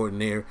need to see Orton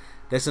there.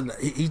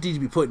 He needs to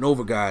be putting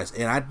over guys,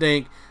 and I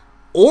think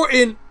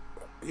Orton,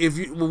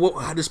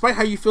 despite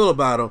how you feel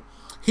about him,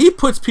 he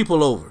puts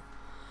people over.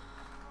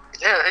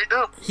 Yeah, he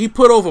do. He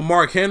put over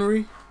Mark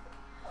Henry.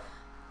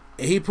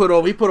 And he put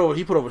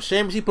over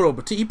Sheamus. He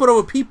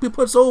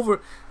puts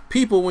over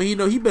people when he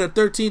been a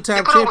 13-time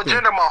champion. He put over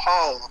Jinder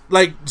Mahal.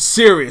 Like,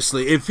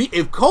 seriously, if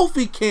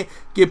Kofi can't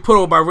get put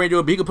over by Randy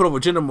Orton, but he can put over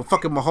Jinder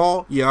fucking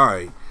Mahal. Yeah, all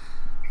right.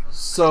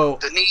 So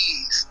the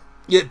knees.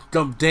 Yeah,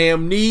 them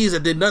damn knees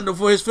that did nothing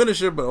for his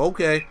finisher, but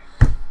okay.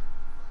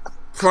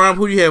 Prime,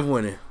 who do you have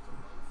winning?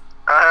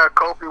 I have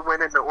Kofi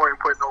winning, the Orton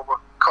putting over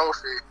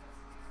Kofi.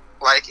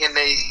 Like, in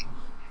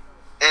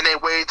a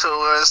way to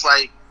it's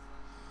like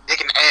it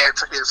can add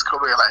to his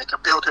career, like it can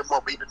build him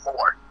up even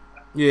more.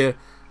 Yeah.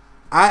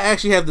 I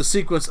actually have the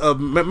sequence of,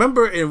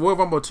 remember in Royal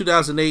Rumble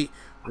 2008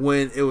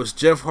 when it was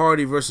Jeff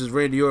Hardy versus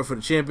Randy Orton for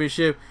the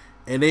championship,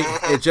 and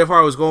and Jeff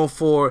Hardy was going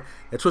for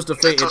a twist of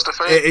fate,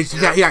 he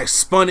got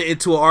spun it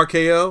into an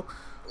RKO,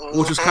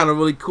 which was kind of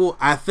really cool.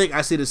 I think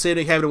I see the same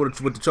thing happening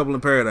with the Trouble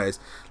in Paradise.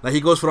 Like, he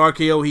goes for the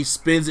RKO, he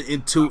spins it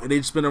into, and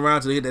they spin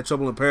around to get that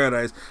Trouble in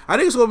Paradise. I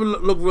think it's going to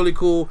look really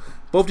cool.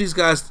 Both these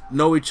guys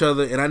know each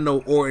other, and I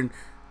know Orton,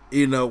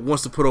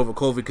 wants to put over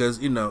Kofi because,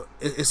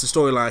 it's a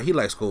storyline. He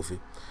likes Kofi.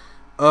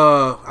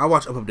 I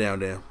watch Up, Up, Down,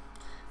 Down.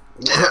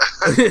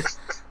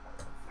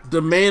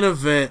 The main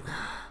event,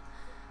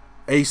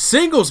 a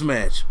singles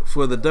match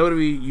for the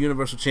WWE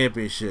Universal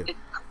Championship.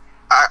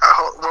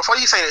 Before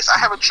you say this, I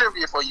have a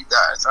trivia for you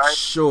guys, right?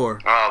 Sure.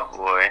 Oh,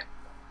 boy.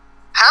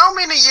 How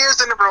many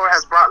years in a row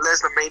has Brock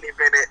Lesnar main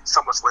evented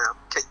SummerSlam?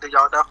 Do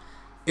y'all know?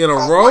 In a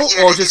row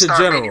or just in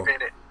general?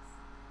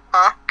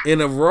 Huh?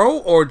 In a row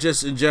or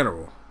just in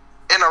general?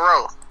 In a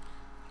row.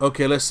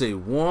 Okay, let's see.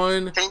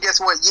 One. Can you guess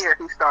what year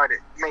he started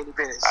main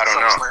event? I don't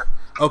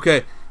know.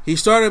 Okay, he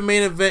started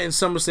main event in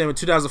SummerSlam in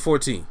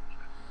 2014.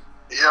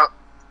 Yep.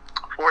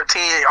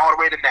 14 all the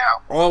way to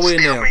now. All the way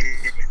to now.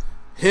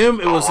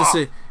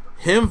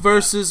 Him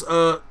versus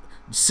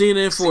Cena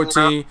in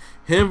 14.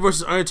 Him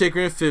versus Undertaker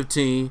in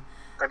 15.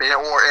 And then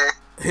Orton.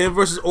 Him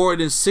versus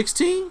Orton in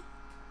 16.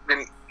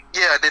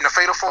 Then the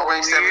Fatal 4-Way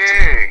in 17.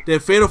 Yeah. Then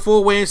Fatal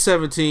 4-Way in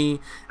 17.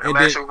 And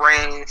last year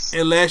Reigns.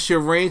 And last year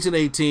Reigns in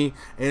 18.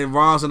 And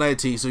Rollins in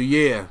 19. So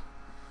yeah,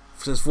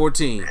 since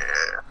 14. Yeah.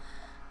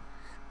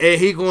 And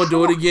he gonna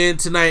do it again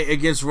tonight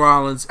against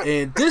Rollins.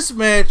 And this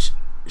match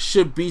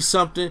should be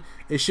something.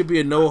 It should be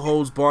a no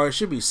holds bar. It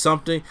should be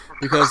something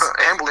because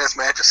ambulance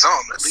match or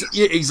something. At least.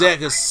 Yeah,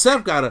 exactly.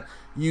 Seth gotta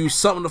use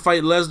something to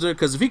fight Lesnar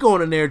because if he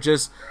going in there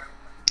just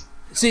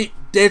see,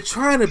 they're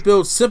trying to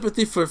build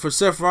sympathy for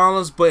Seth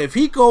Rollins, but if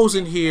he goes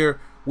in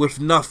here with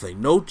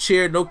nothing, no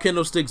chair, no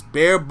kendo sticks,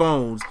 bare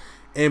bones,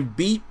 and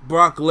beat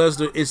Brock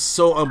Lesnar, it's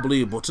so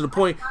unbelievable to the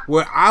point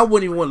where I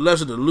wouldn't even want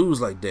Lesnar to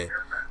lose like that.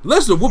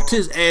 Lesnar whooped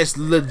his ass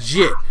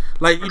legit.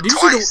 Like, do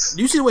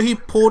you see what he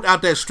pulled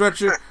out that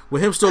stretcher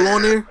with him still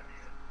on there?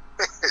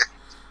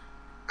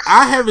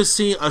 I haven't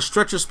seen a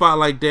stretcher spot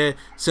like that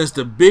since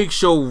the Big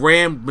Show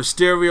rammed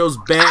Mysterio's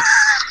back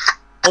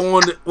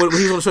when he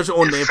was on the stretcher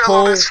on the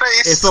pole.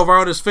 It fell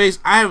right on his face.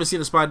 I haven't seen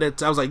a spot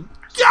that I was like,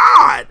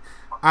 God,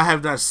 I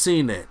have not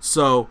seen that.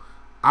 So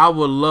I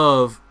would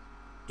love,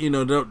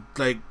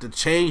 to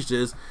change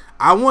this.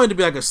 I wanted to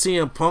be like a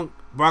CM Punk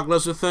Brock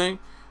Lesnar thing,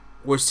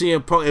 where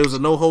CM Punk, it was a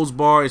no holds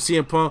bar, and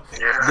CM Punk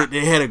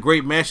they had a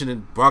great match, and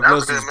then Brock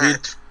Lesnar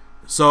beat.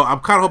 So I'm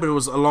kind of hoping it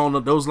was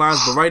along those lines.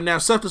 But right now,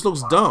 Seth just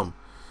looks dumb.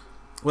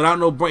 Without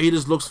no brain, he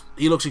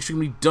looks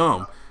extremely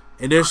dumb,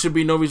 and there should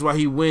be no reason why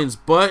he wins.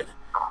 But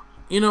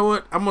you know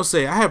what? I'm gonna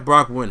say I have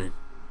Brock winning.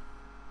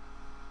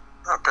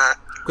 Okay.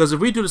 Because if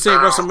we do the same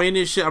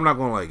WrestleMania shit, I'm not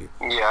gonna like it.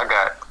 Yeah,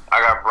 I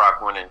got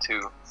Brock winning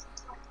too.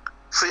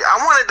 See, I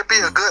want it to be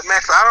a good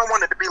match. I don't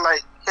want it to be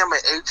like him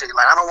and AJ.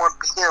 Like I don't want to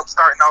be him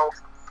starting off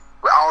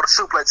with all the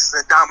suplexes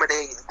and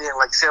dominating, and then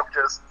like Seth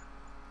just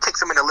kicks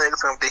him in the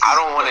legs. I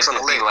don't want it to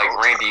be like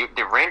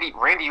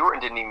Randy Orton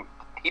didn't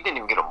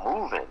even get a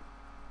move in.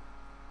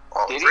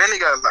 Oh, Randy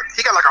got like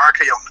an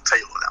RKO on the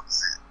table. That was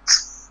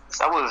it.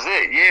 That was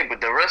it. Yeah, but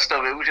the rest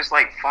of it was just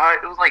like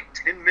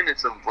 10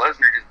 minutes of Lesnar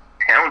just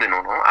pounding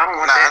on him. I don't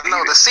want that.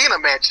 No, the Cena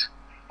match.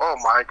 Oh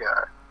my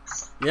God.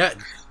 Yeah,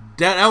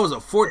 that was a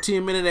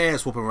 14-minute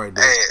ass whooping right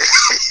there.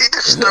 He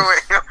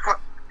destroyed him.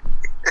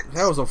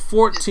 That was a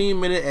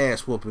 14-minute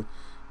ass whooping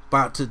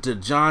to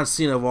John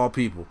Cena of all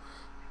people.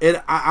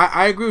 And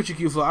I agree with you,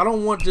 Q-Flow. I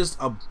don't want just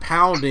a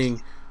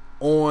pounding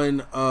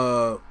on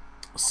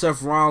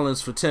Seth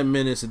Rollins for 10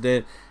 minutes and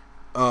then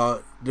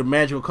the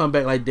match will come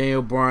back like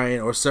Daniel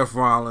Bryan or Seth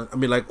Rollins.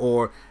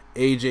 Or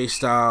AJ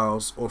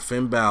Styles or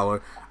Finn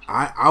Balor.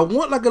 I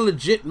want like a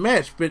legit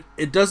match, but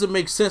it doesn't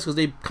make sense because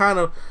they kind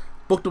of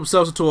booked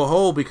themselves into a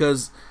hole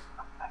because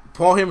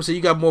Paul Heyman said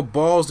you got more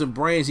balls than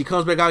brains. He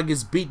comes back out and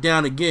gets beat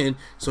down again,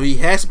 so he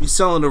has to be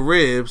selling the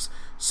ribs.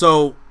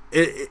 So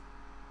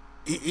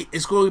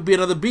it's going to be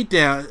another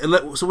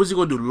beatdown. So what's he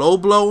going to do? Low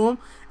blow him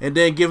and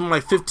then give him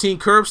like 15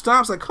 curb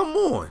stops? Like, come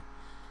on.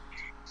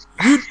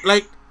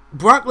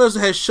 Brock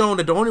Lesnar has shown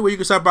that the only way you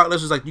can stop Brock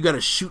Lesnar is like you got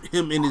to shoot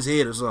him in his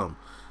head or something.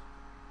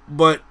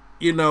 But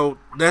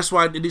that's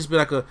why it needs to be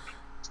like a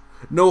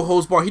no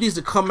holds bar. He needs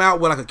to come out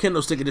with like a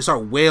kendo stick and just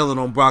start wailing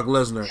on Brock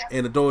Lesnar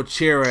and throw a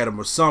chair at him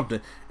or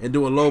something and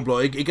do a low blow.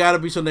 It got to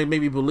be something that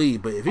make me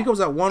believe. But if he comes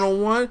out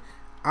 1-on-1,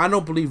 I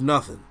don't believe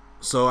nothing.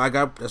 So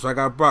that's why I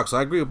got Brock. So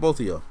I agree with both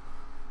of y'all.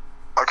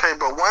 Okay,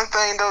 but one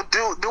thing though,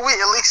 do we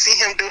at least see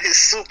him do his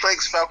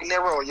suplex Falcon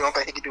Arrow, or you don't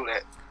think he can do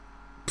that?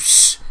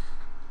 Psh,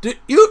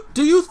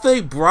 do you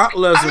think Brock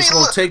Lesnar's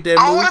going to take that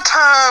move?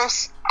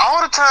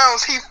 All the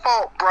times he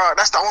fought Brock,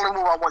 that's the only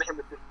move I wanted him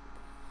to do.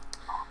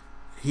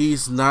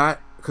 He's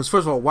not, because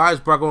first of all, why is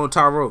Brock on the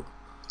top rope?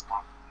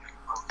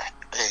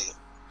 Hey,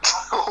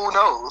 who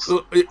knows?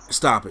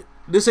 Stop it.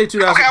 This ain't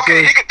 2000.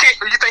 Okay. You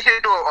think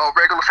he'll do a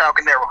regular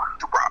Falcon Arrow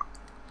to Brock?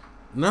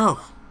 No.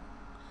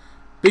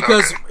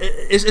 Because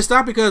it's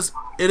not because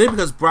it ain't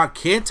because Brock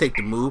can't take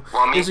the move.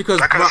 Well, it's because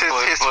his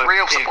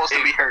ribs supposed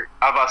to be hurt.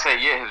 I was about to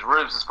say, yeah, his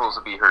ribs are supposed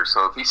to be hurt.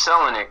 So if he's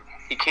selling it,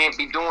 he can't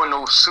be doing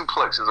those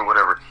suplexes or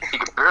whatever. He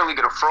could barely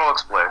get a frog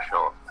splash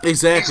off.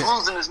 Exactly. He's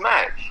losing his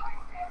match.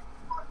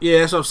 Yeah,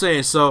 that's what I'm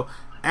saying. So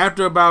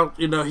after about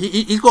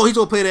he's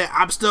gonna play that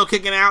I'm still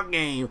kicking out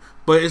game,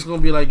 but it's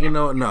gonna be like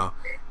no.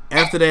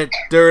 After that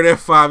third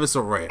F5, it's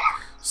a wrap.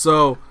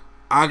 So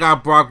I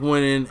got Brock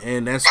winning,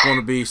 and that's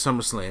gonna be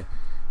SummerSlam.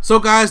 So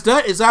guys,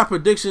 that is our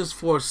predictions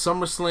for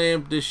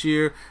SummerSlam this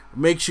year.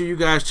 Make sure you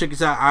guys check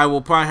us out. I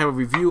will probably have a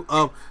review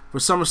up for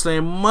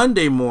SummerSlam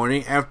Monday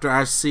morning after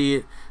I see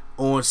it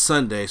on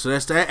Sunday. So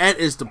that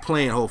is the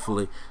plan,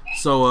 hopefully.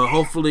 So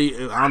hopefully,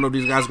 I don't know if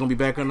these guys are gonna be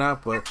back or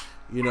not, but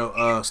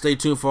stay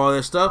tuned for all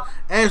that stuff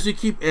as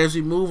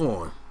we move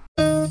on.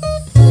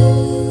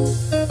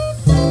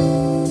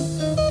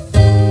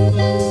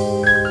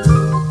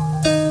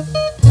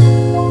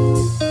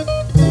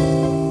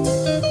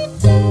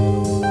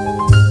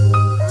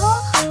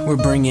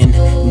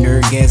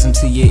 sarcasm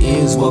to your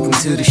ears, welcome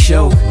to the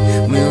show.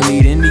 We don't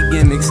need any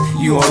gimmicks,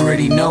 you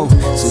already know.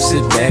 So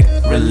sit back,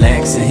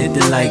 relax, and hit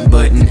the like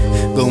button.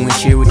 Go and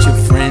share with your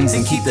friends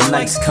and keep the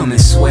likes coming.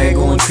 Swag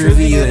on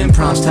trivia and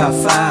prompts top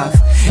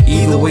 5.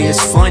 Either way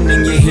it's fun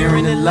and you're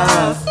hearing it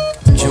live.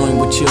 Join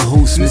with your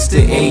host, Mr.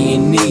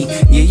 A&E.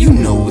 Yeah, you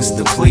know it's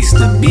the place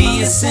to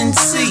be, it's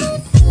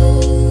NC.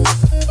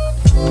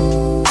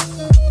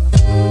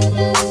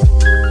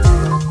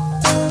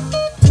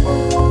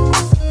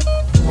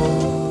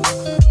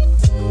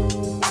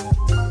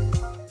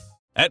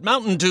 At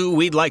Mountain Dew,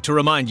 we'd like to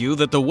remind you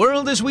that the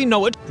world as we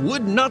know it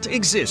would not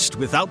exist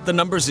without the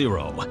number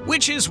 0.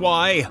 Which is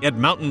why, at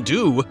Mountain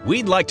Dew,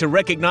 we'd like to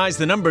recognize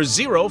the number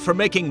 0 for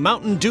making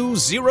Mountain Dew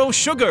Zero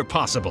Sugar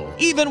possible.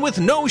 Even with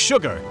no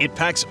sugar, it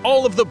packs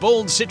all of the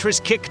bold citrus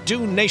kick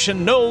Dew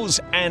Nation knows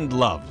and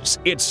loves.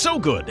 It's so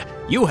good,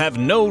 you have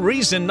no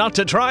reason not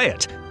to try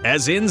it.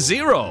 As in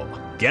 0.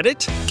 Get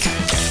it?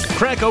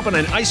 Crack open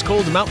an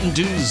ice-cold Mountain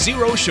Dew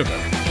Zero Sugar.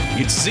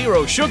 It's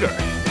zero sugar,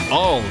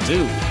 all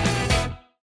Dew.